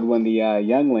episode when the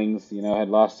younglings, had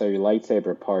lost their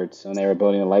lightsaber parts when they were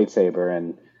building a lightsaber,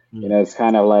 and it's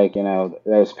kind of like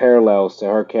there's parallels to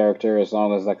her character as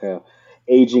long as like a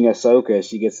aging Ahsoka,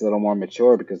 she gets a little more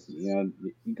mature because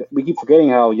we keep forgetting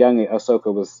how young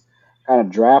Ahsoka was kind of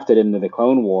drafted into the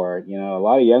Clone War. A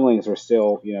lot of younglings were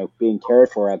still being cared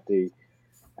for at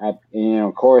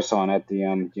Coruscant at the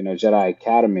Jedi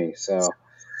Academy. So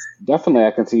definitely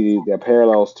I can see the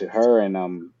parallels to her and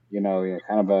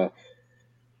kind of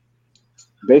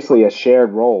basically a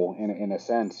shared role in a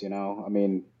sense, I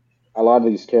mean, a lot of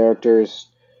these characters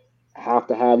you have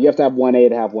to have 1A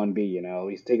to have 1B,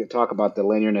 we talk about the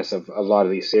linearness of a lot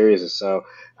of these series. So,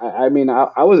 I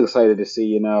was excited to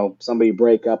see, somebody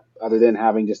break up other than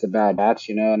having just a Bad Batch,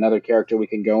 another character we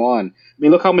can go on. I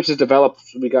mean, look how much is developed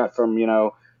we got from,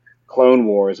 Clone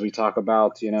Wars. We talk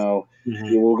about, we'll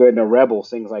go into Rebels,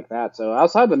 things like that. So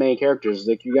outside the main characters,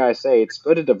 like you guys say, it's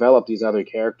good to develop these other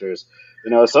characters.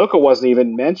 Ahsoka wasn't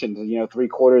even mentioned,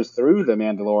 3/4 through The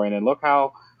Mandalorian, and look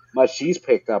how much she's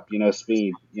picked up,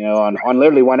 speed, on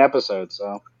literally one episode.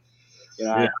 So,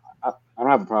 I don't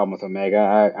have a problem with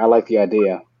Omega. I like the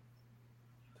idea.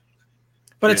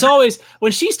 But it's always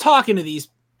when she's talking to these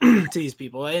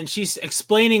people and she's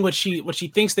explaining what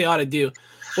she thinks they ought to do.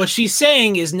 What she's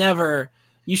saying is never,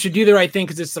 you should do the right thing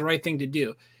because it's the right thing to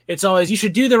do. It's always, you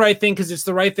should do the right thing because it's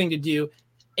the right thing to do,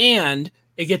 and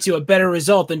it gets you a better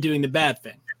result than doing the bad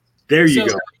thing. There you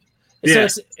go. Yeah.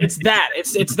 So it's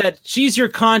that she's your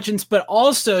conscience, but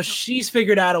also she's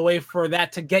figured out a way for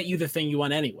that to get you the thing you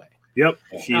want anyway. Yep.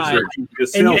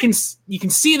 And you can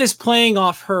see this playing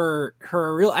off her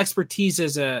real expertise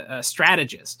as a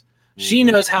strategist. She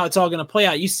knows how it's all going to play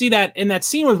out. You see that in that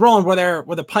scene with Roland where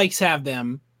the Pikes have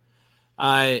them.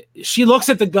 She looks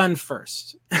at the gun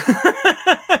first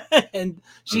and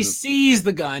she sees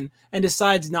the gun and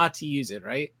decides not to use it.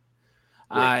 Right.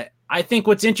 I think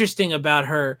what's interesting about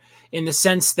her in the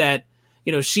sense that,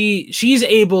 she's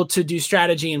able to do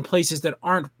strategy in places that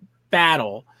aren't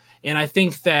battle. And I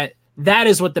think that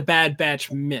is what the Bad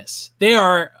Batch miss. They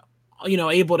are,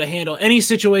 able to handle any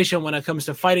situation when it comes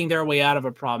to fighting their way out of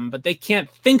a problem, but they can't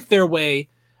think their way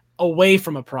away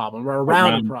from a problem or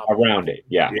around a problem. Around it,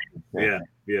 yeah.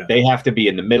 They have to be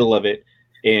in the middle of it.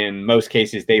 In most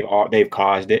cases, they've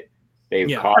caused it.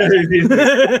 They've caused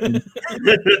it.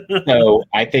 So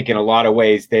I think in a lot of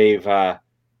ways they're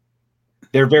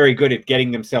very good at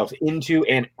getting themselves into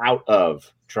and out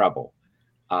of trouble.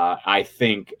 I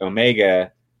think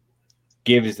Omega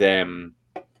gives them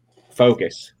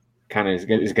focus, kind of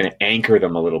is going to anchor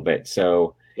them a little bit.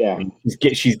 So yeah,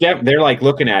 they're like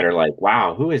looking at her like,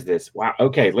 wow, who is this? Wow,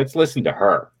 okay, let's listen to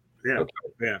her. Yeah,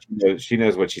 okay. Yeah. She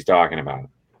knows what she's talking about.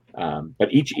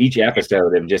 But each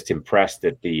episode, I'm just impressed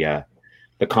at the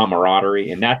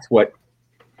camaraderie, and that's what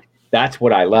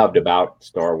I loved about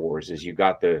Star Wars is you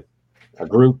got a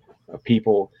group of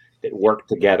people that worked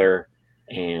together,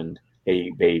 and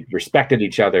they respected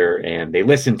each other, and they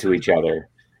listened to each other,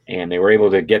 and they were able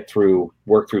to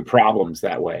work through problems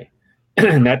that way.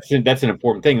 And that's an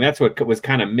important thing. That's what was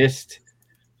kind of missed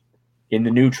in the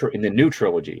new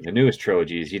trilogy, the newest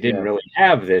trilogy, is you didn't really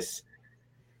have this.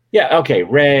 Yeah, okay,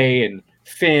 Rey and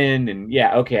Finn, and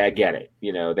yeah, okay, I get it.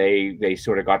 They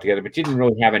sort of got together, but didn't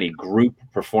really have any group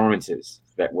performances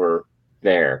that were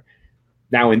there.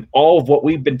 Now, in all of what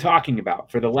we've been talking about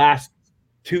for the last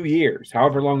 2 years,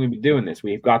 however long we've been doing this,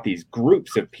 we've got these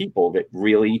groups of people that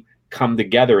really come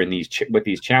together in with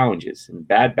these challenges. And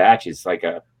Bad Batch is like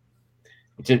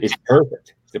it's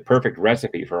perfect. It's the perfect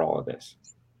recipe for all of this.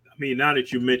 I mean, now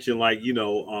that you mentioned, like,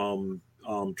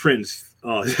 Trent's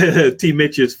T.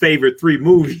 Mitch's favorite 3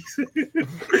 movies.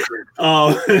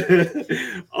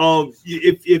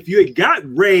 If you had got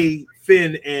Rey,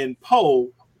 Finn, and Poe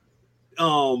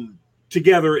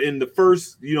together in the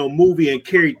first movie and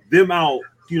carried them out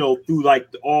through through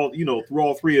all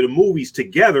 3 of the movies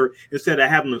together, instead of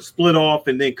having them split off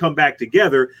and then come back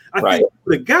together, I think you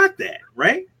would have got that,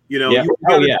 right? You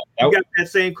got that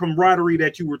same camaraderie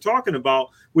that you were talking about,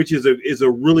 which is a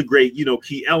really great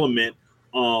key element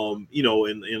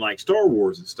in like Star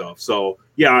Wars and stuff. So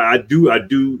yeah, I do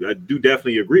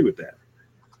definitely agree with that.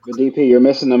 But DP, you're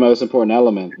missing the most important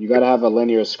element. You got to have a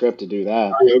linear script to do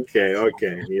that. Okay,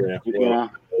 yeah.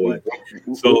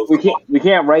 So we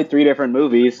can't write 3 different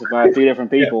movies by 3 different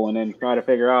people and then try to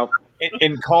figure out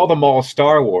and call them all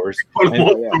Star Wars.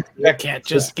 That can't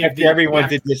just give everyone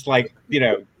to just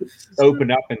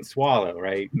open up and swallow,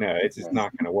 right? No, it's just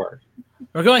not going to work.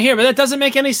 We're going here, but that doesn't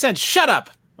make any sense. Shut up.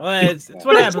 Well, it's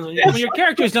what happens when your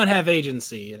characters don't have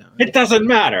agency. It doesn't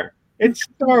matter. It's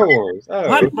Star Wars. Oh,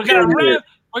 what?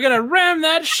 We're gonna ram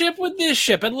that ship with this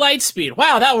ship at light speed.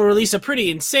 Wow, that will release a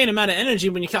pretty insane amount of energy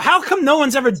when you kill. How come no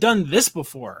one's ever done this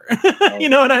before? You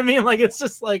know what I mean? Like, it's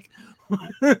just like.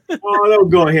 They'll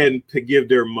go ahead and give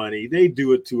their money. They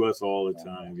do it to us all the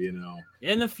time,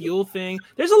 And the fuel thing.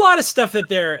 There's a lot of stuff that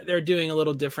they're doing a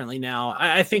little differently now.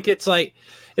 I think it's like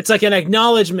an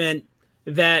acknowledgement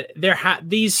that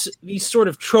these sort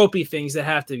of tropey things that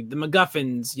have to the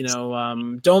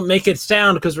MacGuffins, don't make it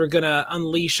sound because we're gonna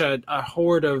unleash a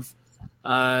horde of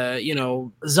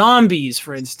zombies,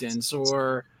 for instance,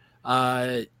 or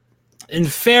in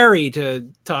Fairy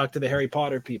to talk to the Harry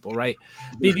Potter people, right?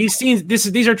 These scenes,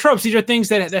 these are tropes. These are things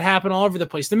that happen all over the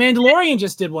place. The Mandalorian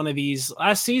just did one of these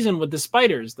last season with the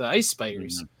spiders, the ice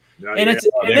spiders,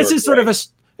 this is sort of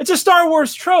it's a Star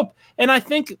Wars trope. And I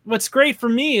think what's great for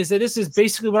me is that this is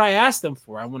basically what I asked them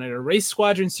for. I wanted a Race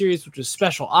Squadron series, which was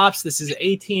special ops. This is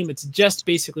A-Team. It's just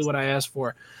basically what I asked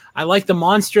for. I like the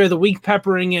Monster of the Week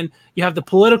peppering in. You have the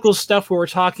political stuff where we're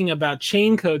talking about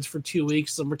chain codes for 2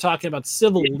 weeks, and we're talking about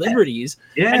civil liberties.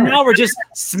 Yeah. And now we're just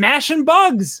smashing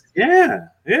bugs. Yeah.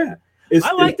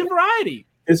 I like the variety.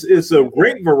 It's a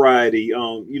great variety.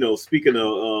 Speaking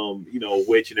of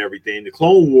which and everything, the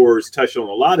Clone Wars touched on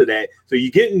a lot of that.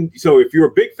 So if you're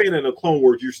a big fan of the Clone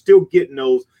Wars, you're still getting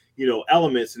those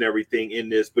elements and everything in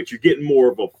this, but you're getting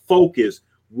more of a focus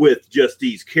with just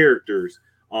these characters.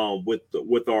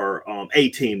 With our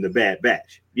A-Team, the Bad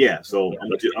Batch. Yeah, so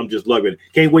I'm just loving it.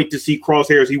 Can't wait to see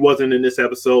Crosshairs. He wasn't in this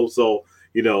episode, so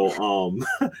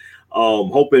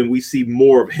hoping we see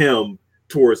more of him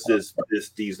towards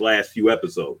these last few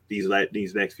episodes, these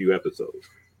next few episodes.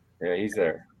 Yeah, he's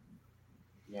there.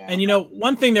 Yeah. And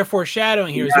one thing they're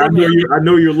foreshadowing here is I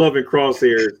know you're loving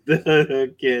Crosshairs,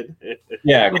 kid.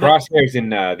 Yeah, Crosshairs in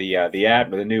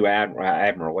the new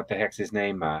admiral. What the heck's his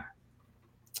name?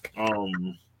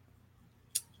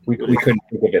 We couldn't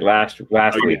think of it last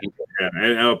week. Yeah.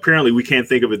 And apparently we can't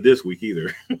think of it this week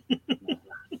either.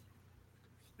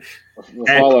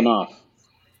 We're falling off.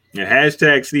 Yeah,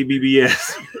 hashtag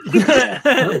CBBS.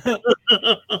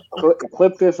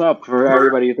 Clip this up for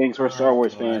everybody who thinks we're Star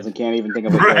Wars fans and can't even think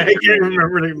of a Right, I character. can't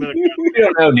remember the We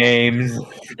don't know names.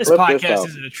 This Flip this podcast up.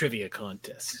 isn't a trivia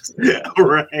contest.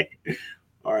 Right.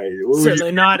 All right. What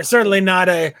would Certainly not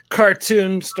a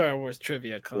cartoon Star Wars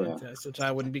trivia contest, which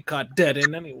I wouldn't be caught dead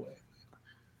in anyway.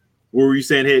 what were you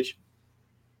saying, Hitch?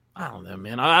 I don't know,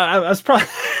 man. I was probably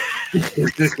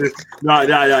No,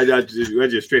 I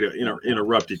just straight up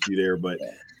interrupted you there, but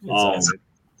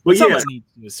Someone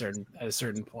needs to at a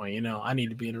certain point, I need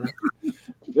to be interrupted.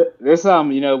 This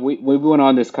we went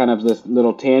on this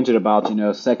little tangent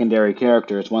about secondary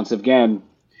characters. Once again,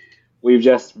 we've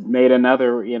just made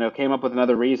another came up with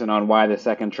another reason on why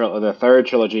the third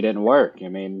trilogy didn't work. I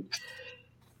mean,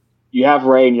 you have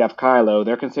Rey and you have Kylo.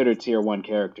 They're considered tier 1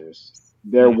 characters.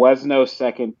 There was no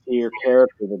second tier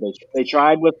character that they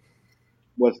tried with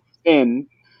Finn,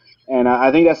 and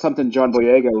I think that's something John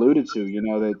Boyega alluded to.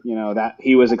 That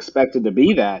he was expected to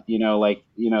be that.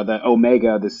 The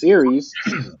Omega of the series,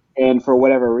 and for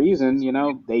whatever reason,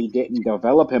 they didn't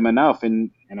develop him enough,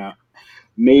 and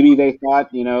maybe they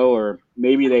thought, or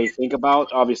maybe they think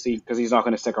about, obviously, because he's not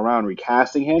going to stick around,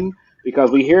 recasting him, because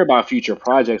we hear about future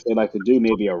projects they'd like to do,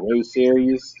 maybe a Rey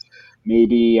series,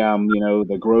 maybe,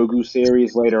 the Grogu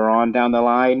series later on down the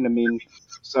line. I mean,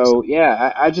 so,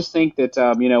 yeah, I just think that,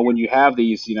 when you have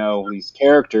these, these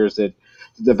characters that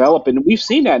develop, and we've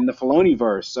seen that in the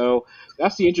Filoniverse, so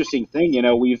that's the interesting thing,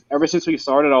 ever since we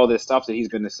started all this stuff that he's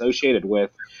been associated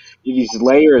with, these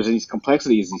layers and these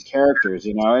complexities, these characters,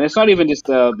 and it's not even just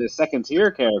the second tier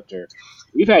character.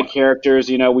 We've had characters,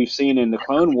 we've seen in the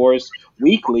Clone Wars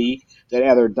weekly that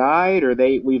either died or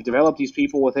we've developed these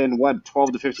people within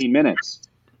 12 to 15 minutes,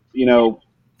 Yeah,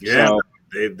 so,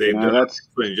 they've done an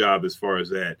excellent job as far as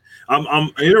that. I'm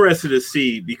interested to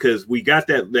see, because we got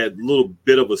that little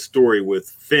bit of a story with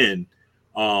Finn,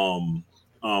 and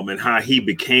how he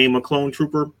became a clone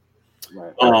trooper.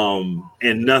 Right.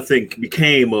 And nothing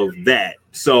became of that.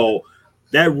 So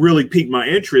that really piqued my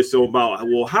interest about,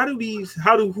 well, how do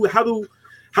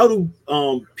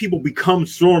people become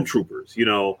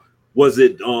stormtroopers? Was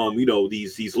it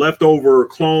these leftover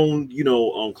clone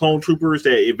clone troopers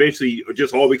that eventually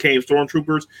just all became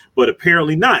stormtroopers? But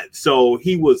apparently not. So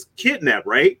he was kidnapped,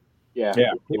 right? Yeah.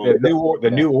 The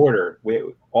new order.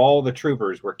 All the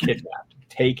troopers were kidnapped,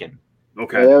 taken.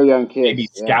 Okay. They're young kids. Maybe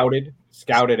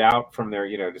scouted out from their,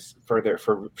 just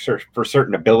for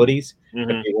certain abilities. Mm-hmm.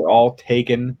 But they were all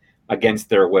taken against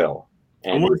their will.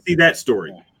 And I want to see that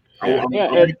story. I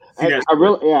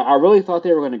really thought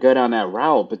they were going to go down that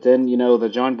route, but then the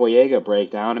John Boyega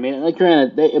breakdown. I mean,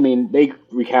 granted, they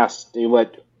recast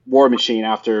what War Machine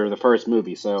after the first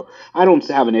movie, so I don't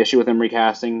have an issue with them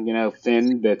recasting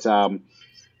Finn. But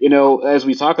as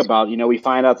we talk about, we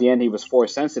find out at the end he was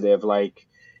Force sensitive. Like,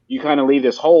 you kind of leave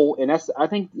this hole, and I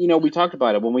think we talked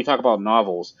about it when we talk about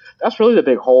novels. That's really the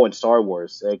big hole in Star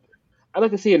Wars. Like, I'd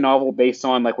like to see a novel based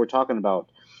on, like we're talking about,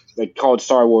 like, called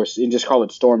Star Wars, and just call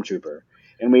it Stormtrooper,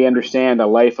 and we understand the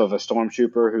life of a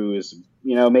Stormtrooper who is,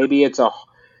 maybe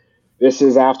this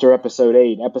is after Episode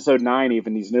 8, Episode 9,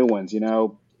 even these new ones.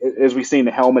 As we've seen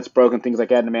the helmets broken, things like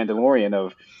that in The Mandalorian,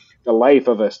 of the life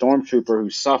of a Stormtrooper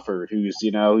who's suffered, who's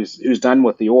done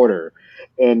with the Order,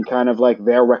 and kind of like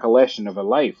their recollection of a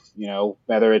life,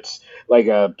 whether it's like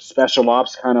a special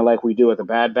ops, kind of like we do with the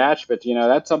Bad Batch. But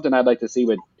that's something I'd like to see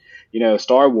with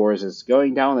Star Wars, is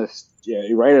going down this.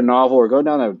 You write a novel or go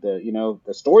down the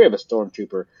story of a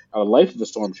Stormtrooper, a life of a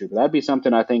Stormtrooper. That'd be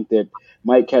something I think that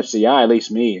might catch the eye. At least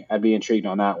me, I'd be intrigued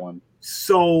on that one.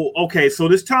 So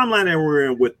this timeline that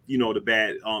we're in with the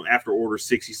bad after Order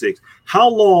 66, how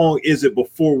long is it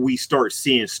before we start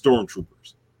seeing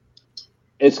Stormtroopers?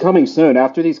 It's coming soon.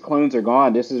 After these clones are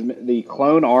gone, this is the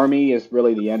clone army is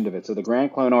really the end of it. So the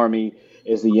Grand Clone Army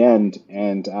is the end,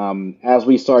 and as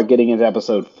we start getting into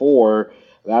Episode 4,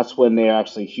 that's when they're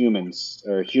actually humans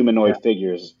or humanoid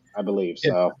figures, I believe.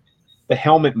 So the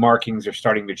helmet markings are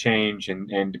starting to change,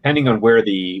 and depending on where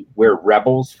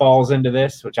Rebels falls into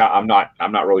this, which I'm not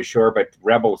really sure, but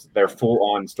Rebels, they're full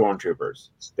on Stormtroopers.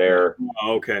 They're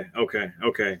okay.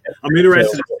 I'm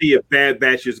interested to see if Bad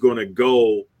Batch is going to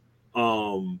go.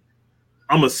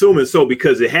 I'm assuming so,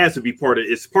 because it has to be part of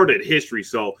the history.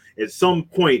 So at some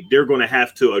point they're going to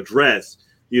have to address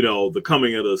the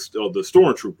coming of the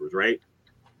Stormtroopers, right?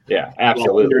 Yeah,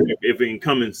 absolutely. If in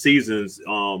coming seasons,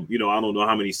 I don't know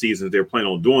how many seasons they're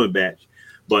planning on doing Batch,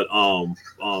 but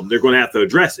they're going to have to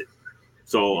address it.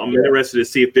 So I'm interested to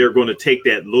see if they're going to take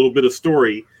that little bit of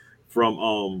story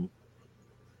from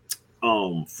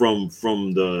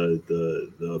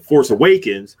the Force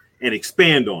Awakens and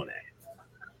expand on that.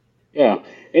 Yeah,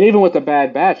 And even with the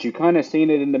Bad Batch, you kind of seen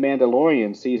it in the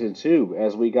Mandalorian season 2,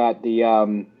 as we got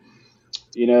the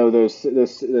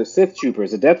the Sith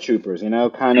troopers, the Death troopers.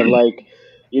 Kind of like,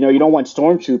 you don't want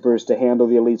stormtroopers to handle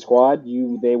the elite squad.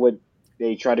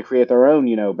 They try to create their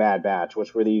own, Bad Batch,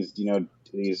 which were these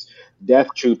Death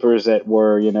troopers that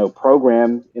were,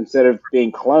 programmed instead of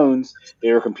being clones,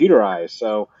 they were computerized.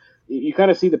 So you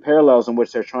kind of see the parallels in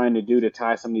which they're trying to do to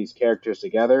tie some of these characters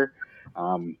together.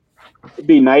 It'd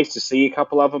be nice to see a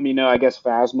couple of them. I guess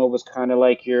Phasma was kind of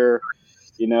like your,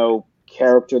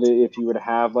 character that if you would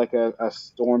have like a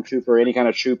stormtrooper, any kind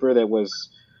of trooper that was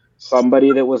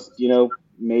somebody that was,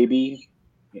 maybe.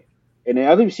 And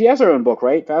I think she has her own book,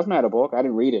 right? Phasma had a book. I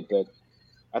didn't read it, but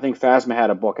I think Phasma had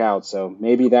a book out. So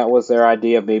maybe that was their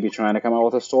idea of maybe trying to come out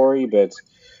with a story. But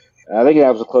I think that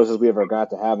was the closest we ever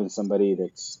got to having somebody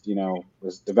that's,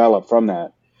 was developed from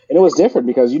that. And it was different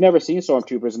because you never seen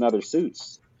stormtroopers in other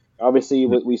suits. Obviously,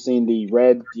 we've seen the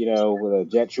red, with the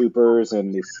jet troopers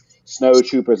and the snow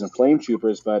troopers and flame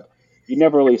troopers, but you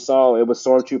never really saw it was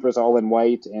stormtroopers all in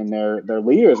white, and their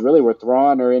leaders really were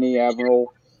Thrawn or any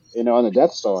admiral, on the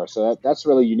Death Star. So that's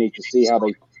really unique to see how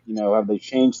they, how they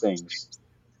changed things.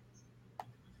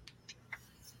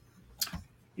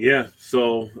 Yeah.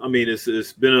 So I mean,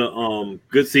 it's been a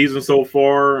good season so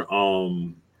far.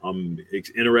 I'm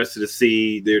interested to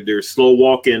see they're slow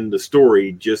walking the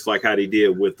story just like how they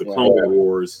did with the Clone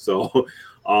Wars. So,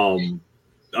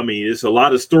 I mean, it's a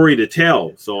lot of story to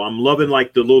tell. So I'm loving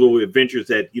like the little adventures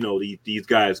that these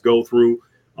guys go through.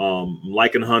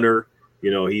 Liking Hunter,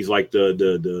 he's like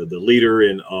the leader,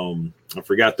 and I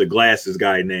forgot the glasses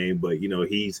guy name, but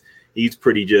he's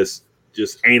pretty just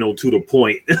anal to the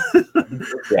point.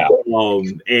 Yeah.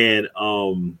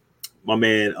 My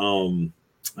man.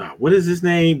 What is his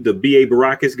name? The B.A.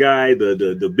 Baracus guy,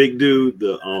 the big dude,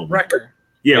 the Wrecker.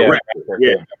 Yeah, Wrecker.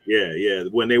 Yeah.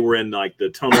 When they were in like the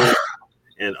tunnel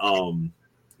and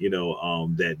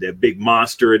that big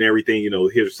monster and everything,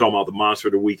 here's talking about the monster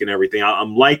of the week and everything.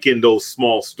 I'm liking those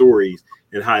small stories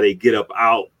and how they get up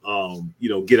out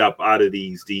of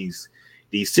these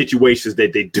situations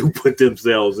that they do put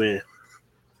themselves in.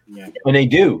 Yeah. And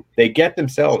they get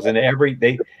themselves in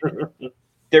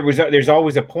there's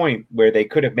always a point where they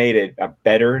could have made it a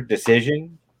better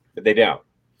decision, but they don't.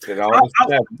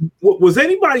 Was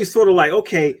anybody sort of like,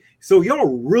 okay, so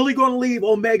y'all really going to leave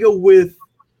Omega with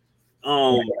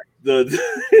the?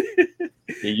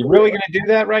 You're really going to do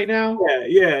that right now?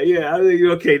 Yeah. I think,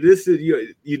 okay, this is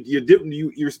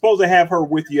you're supposed to have her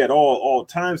with you at all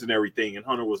times and everything. And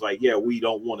Hunter was like, yeah, we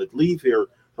don't want to leave her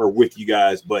with you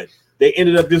guys, but they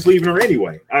ended up just leaving her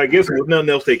anyway. I guess there was nothing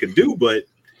else they could do, but.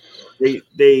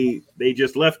 They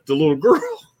just left the little girl.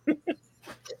 Well,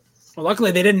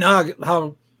 luckily they didn't know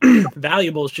how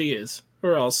valuable she is,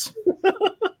 or else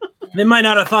they might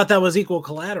not have thought that was equal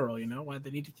collateral. Why they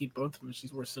need to keep both of them?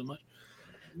 She's worth so much.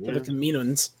 Yeah. The mean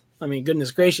ones. I mean, goodness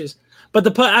gracious.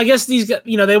 But I guess these,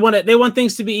 they want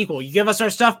things to be equal. You give us our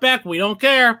stuff back, we don't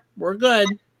care. We're good.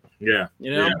 Yeah.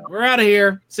 We're out of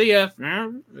here. See ya.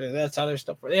 That's how their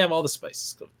stuff works. They have all the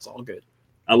spices. So it's all good.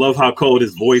 I love how cold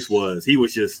his voice was. He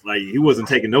was just like, he wasn't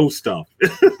taking no stuff.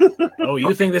 Oh,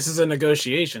 you think this is a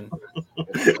negotiation?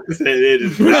 It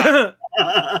is not.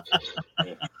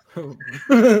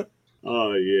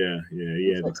 Oh, yeah.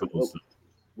 The cool stuff.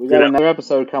 We got another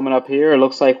episode coming up here. It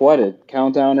looks like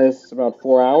countdown is about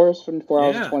 4 hours, 4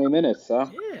 hours and 20 minutes. So.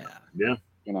 Yeah.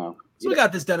 So we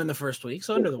got this done in the first week,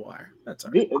 so under the wire. That's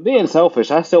all right. Being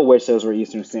selfish, I still wish those were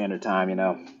Eastern Standard Time,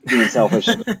 Being selfish.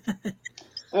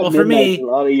 Well, for me, it's a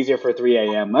lot easier for 3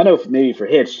 a.m. I know maybe for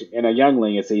Hitch and a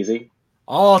youngling, it's easy.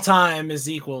 All time is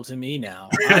equal to me now.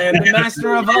 I am the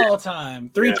master of all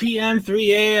time. 3 p.m.,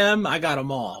 3 a.m., I got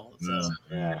them all. So,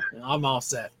 I'm all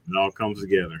set. It all comes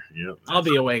together. Yep. I'll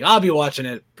be awake. I'll be watching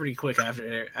it pretty quick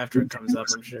after it comes up,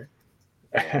 I'm sure.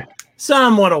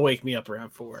 Someone will wake me up around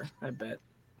 4, I bet.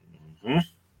 Mm-hmm.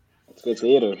 That's good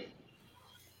theater.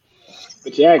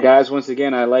 But yeah, guys, once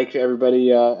again, I like everybody.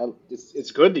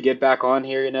 It's good to get back on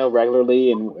here,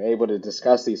 regularly and able to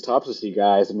discuss these topics with you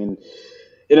guys. I mean,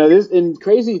 this and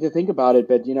crazy to think about it,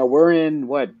 but we're in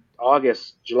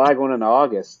August, July going into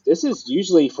August. This is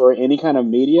usually for any kind of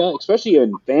media, especially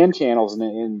in fan channels,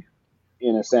 in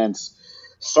a sense.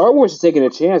 Star Wars is taking a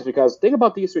chance because think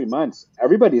about these 3 months.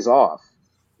 Everybody's off,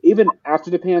 even after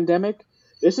the pandemic.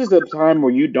 This is the time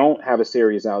where you don't have a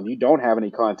series out. You don't have any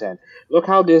content. Look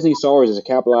how Disney Star Wars is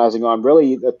capitalizing on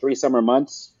really the 3 summer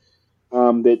months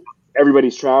that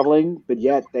everybody's traveling, but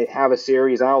yet they have a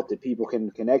series out that people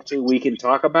can connect to, we can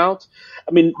talk about.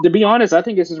 I mean, to be honest, I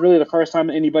think this is really the first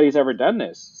time anybody's ever done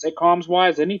this.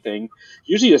 Sitcoms-wise, anything.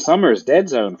 Usually the summer is dead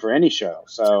zone for any show.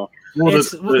 So Well,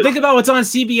 Think about what's on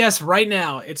CBS right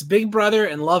now. It's Big Brother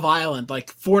and Love Island,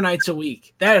 like 4 nights a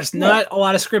week. That is not a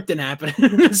lot of scripting happening.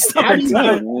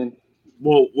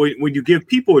 Well, when you give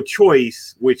people a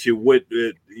choice, which it would,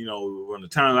 on the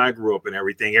time I grew up and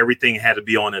everything had to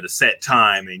be on at a set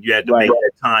time, and you had to make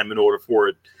that time in order for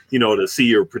it, to see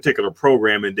your particular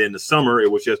program. And then the summer, it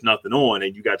was just nothing on,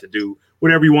 and you got to do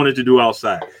whatever you wanted to do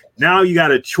outside. Now you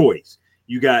got a choice.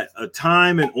 You got a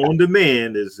time and on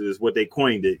demand is what they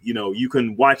coined it. You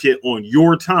can watch it on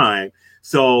your time.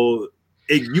 So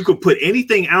you could put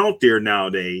anything out there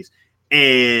nowadays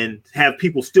and have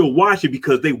people still watch it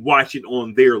because they watch it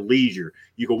on their leisure.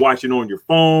 You can watch it on your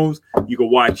phones. You can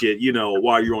watch it,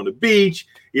 while you're on the beach,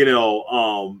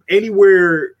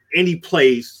 anywhere, any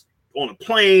place, on a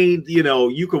plane.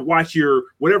 You can watch your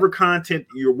whatever content,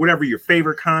 your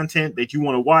favorite content that you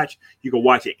want to watch. You can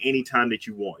watch it anytime that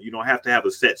you want. You don't have to have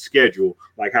a set schedule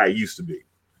like how it used to be.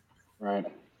 Right.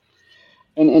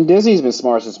 And Disney's been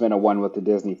smart since been a one with the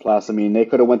Disney Plus. I mean, they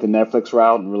could have went the Netflix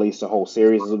route and released a whole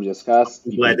series as we discussed.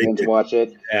 You can binge watch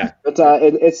it. Yeah. But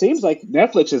it seems like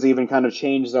Netflix has even kind of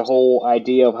changed the whole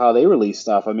idea of how they release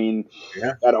stuff. I mean,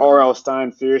 that R.L.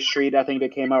 Stine Fear Street, I think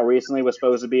that came out recently, was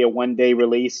supposed to be a one-day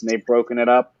release, and they've broken it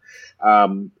up.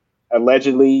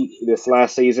 Allegedly, this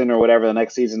last season or whatever, the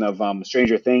next season of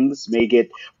Stranger Things may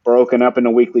get broken up in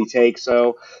a weekly take.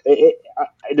 So,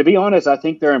 to be honest, I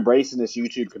think they're embracing this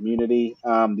YouTube community,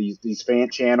 these fan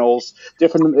channels,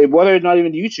 different, whether it's not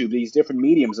even YouTube, these different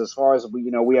mediums. As far as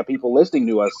we have people listening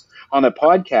to us on the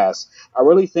podcast. I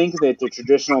really think that the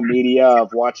traditional media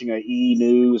of watching a E!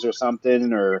 News or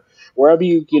something, or wherever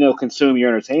you consume your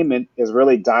entertainment, has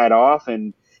really died off,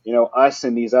 and us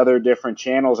and these other different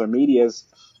channels or medias.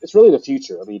 It's really the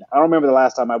future. I mean, I don't remember the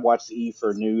last time I watched E!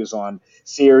 for news on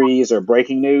series or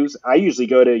breaking news. I usually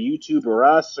go to YouTube or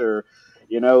Us or,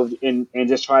 and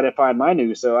just try to find my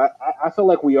news. So I feel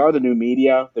like we are the new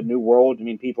media, the new world. I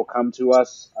mean, people come to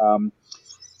us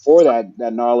for that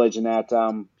knowledge and that,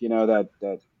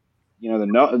 the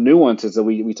nuances that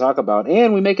we talk about.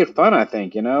 And we make it fun, I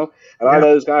think, A lot of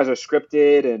those guys are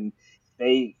scripted and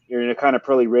you're kind of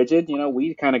pretty rigid.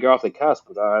 We kind of go off the cusp,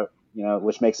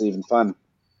 which makes it even fun.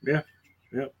 Yeah,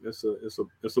 it's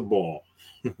a ball.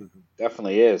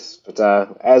 Definitely is. But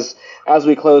as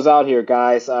we close out here,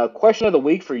 guys, question of the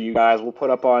week for you guys. We'll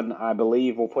put up on, I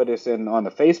believe, we'll put this in on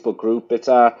the Facebook group. It's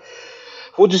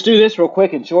we'll just do this real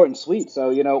quick and short and sweet.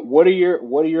 So what are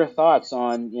your thoughts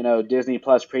on Disney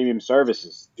Plus premium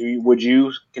services? Would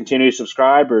you continue to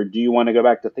subscribe, or do you want to go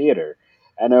back to theater?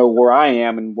 I know where I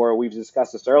am and where we've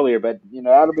discussed this earlier, but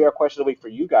that'll be our question of the week for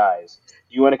you guys.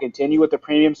 Do you want to continue with the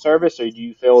premium service, or do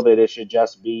you feel that it should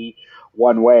just be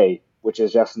one way, which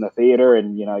is just in the theater,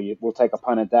 and we'll take a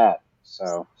punt at that.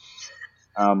 So,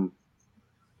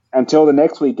 until the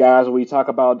next week, guys, we talk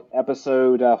about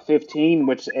episode 15,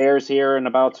 which airs here in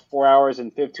about 4 hours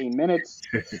and 15 minutes,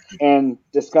 and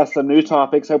discuss some new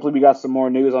topics. Hopefully, we got some more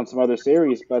news on some other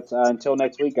series. But until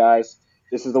next week, guys,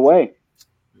 this is the way.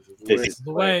 This is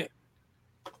the way.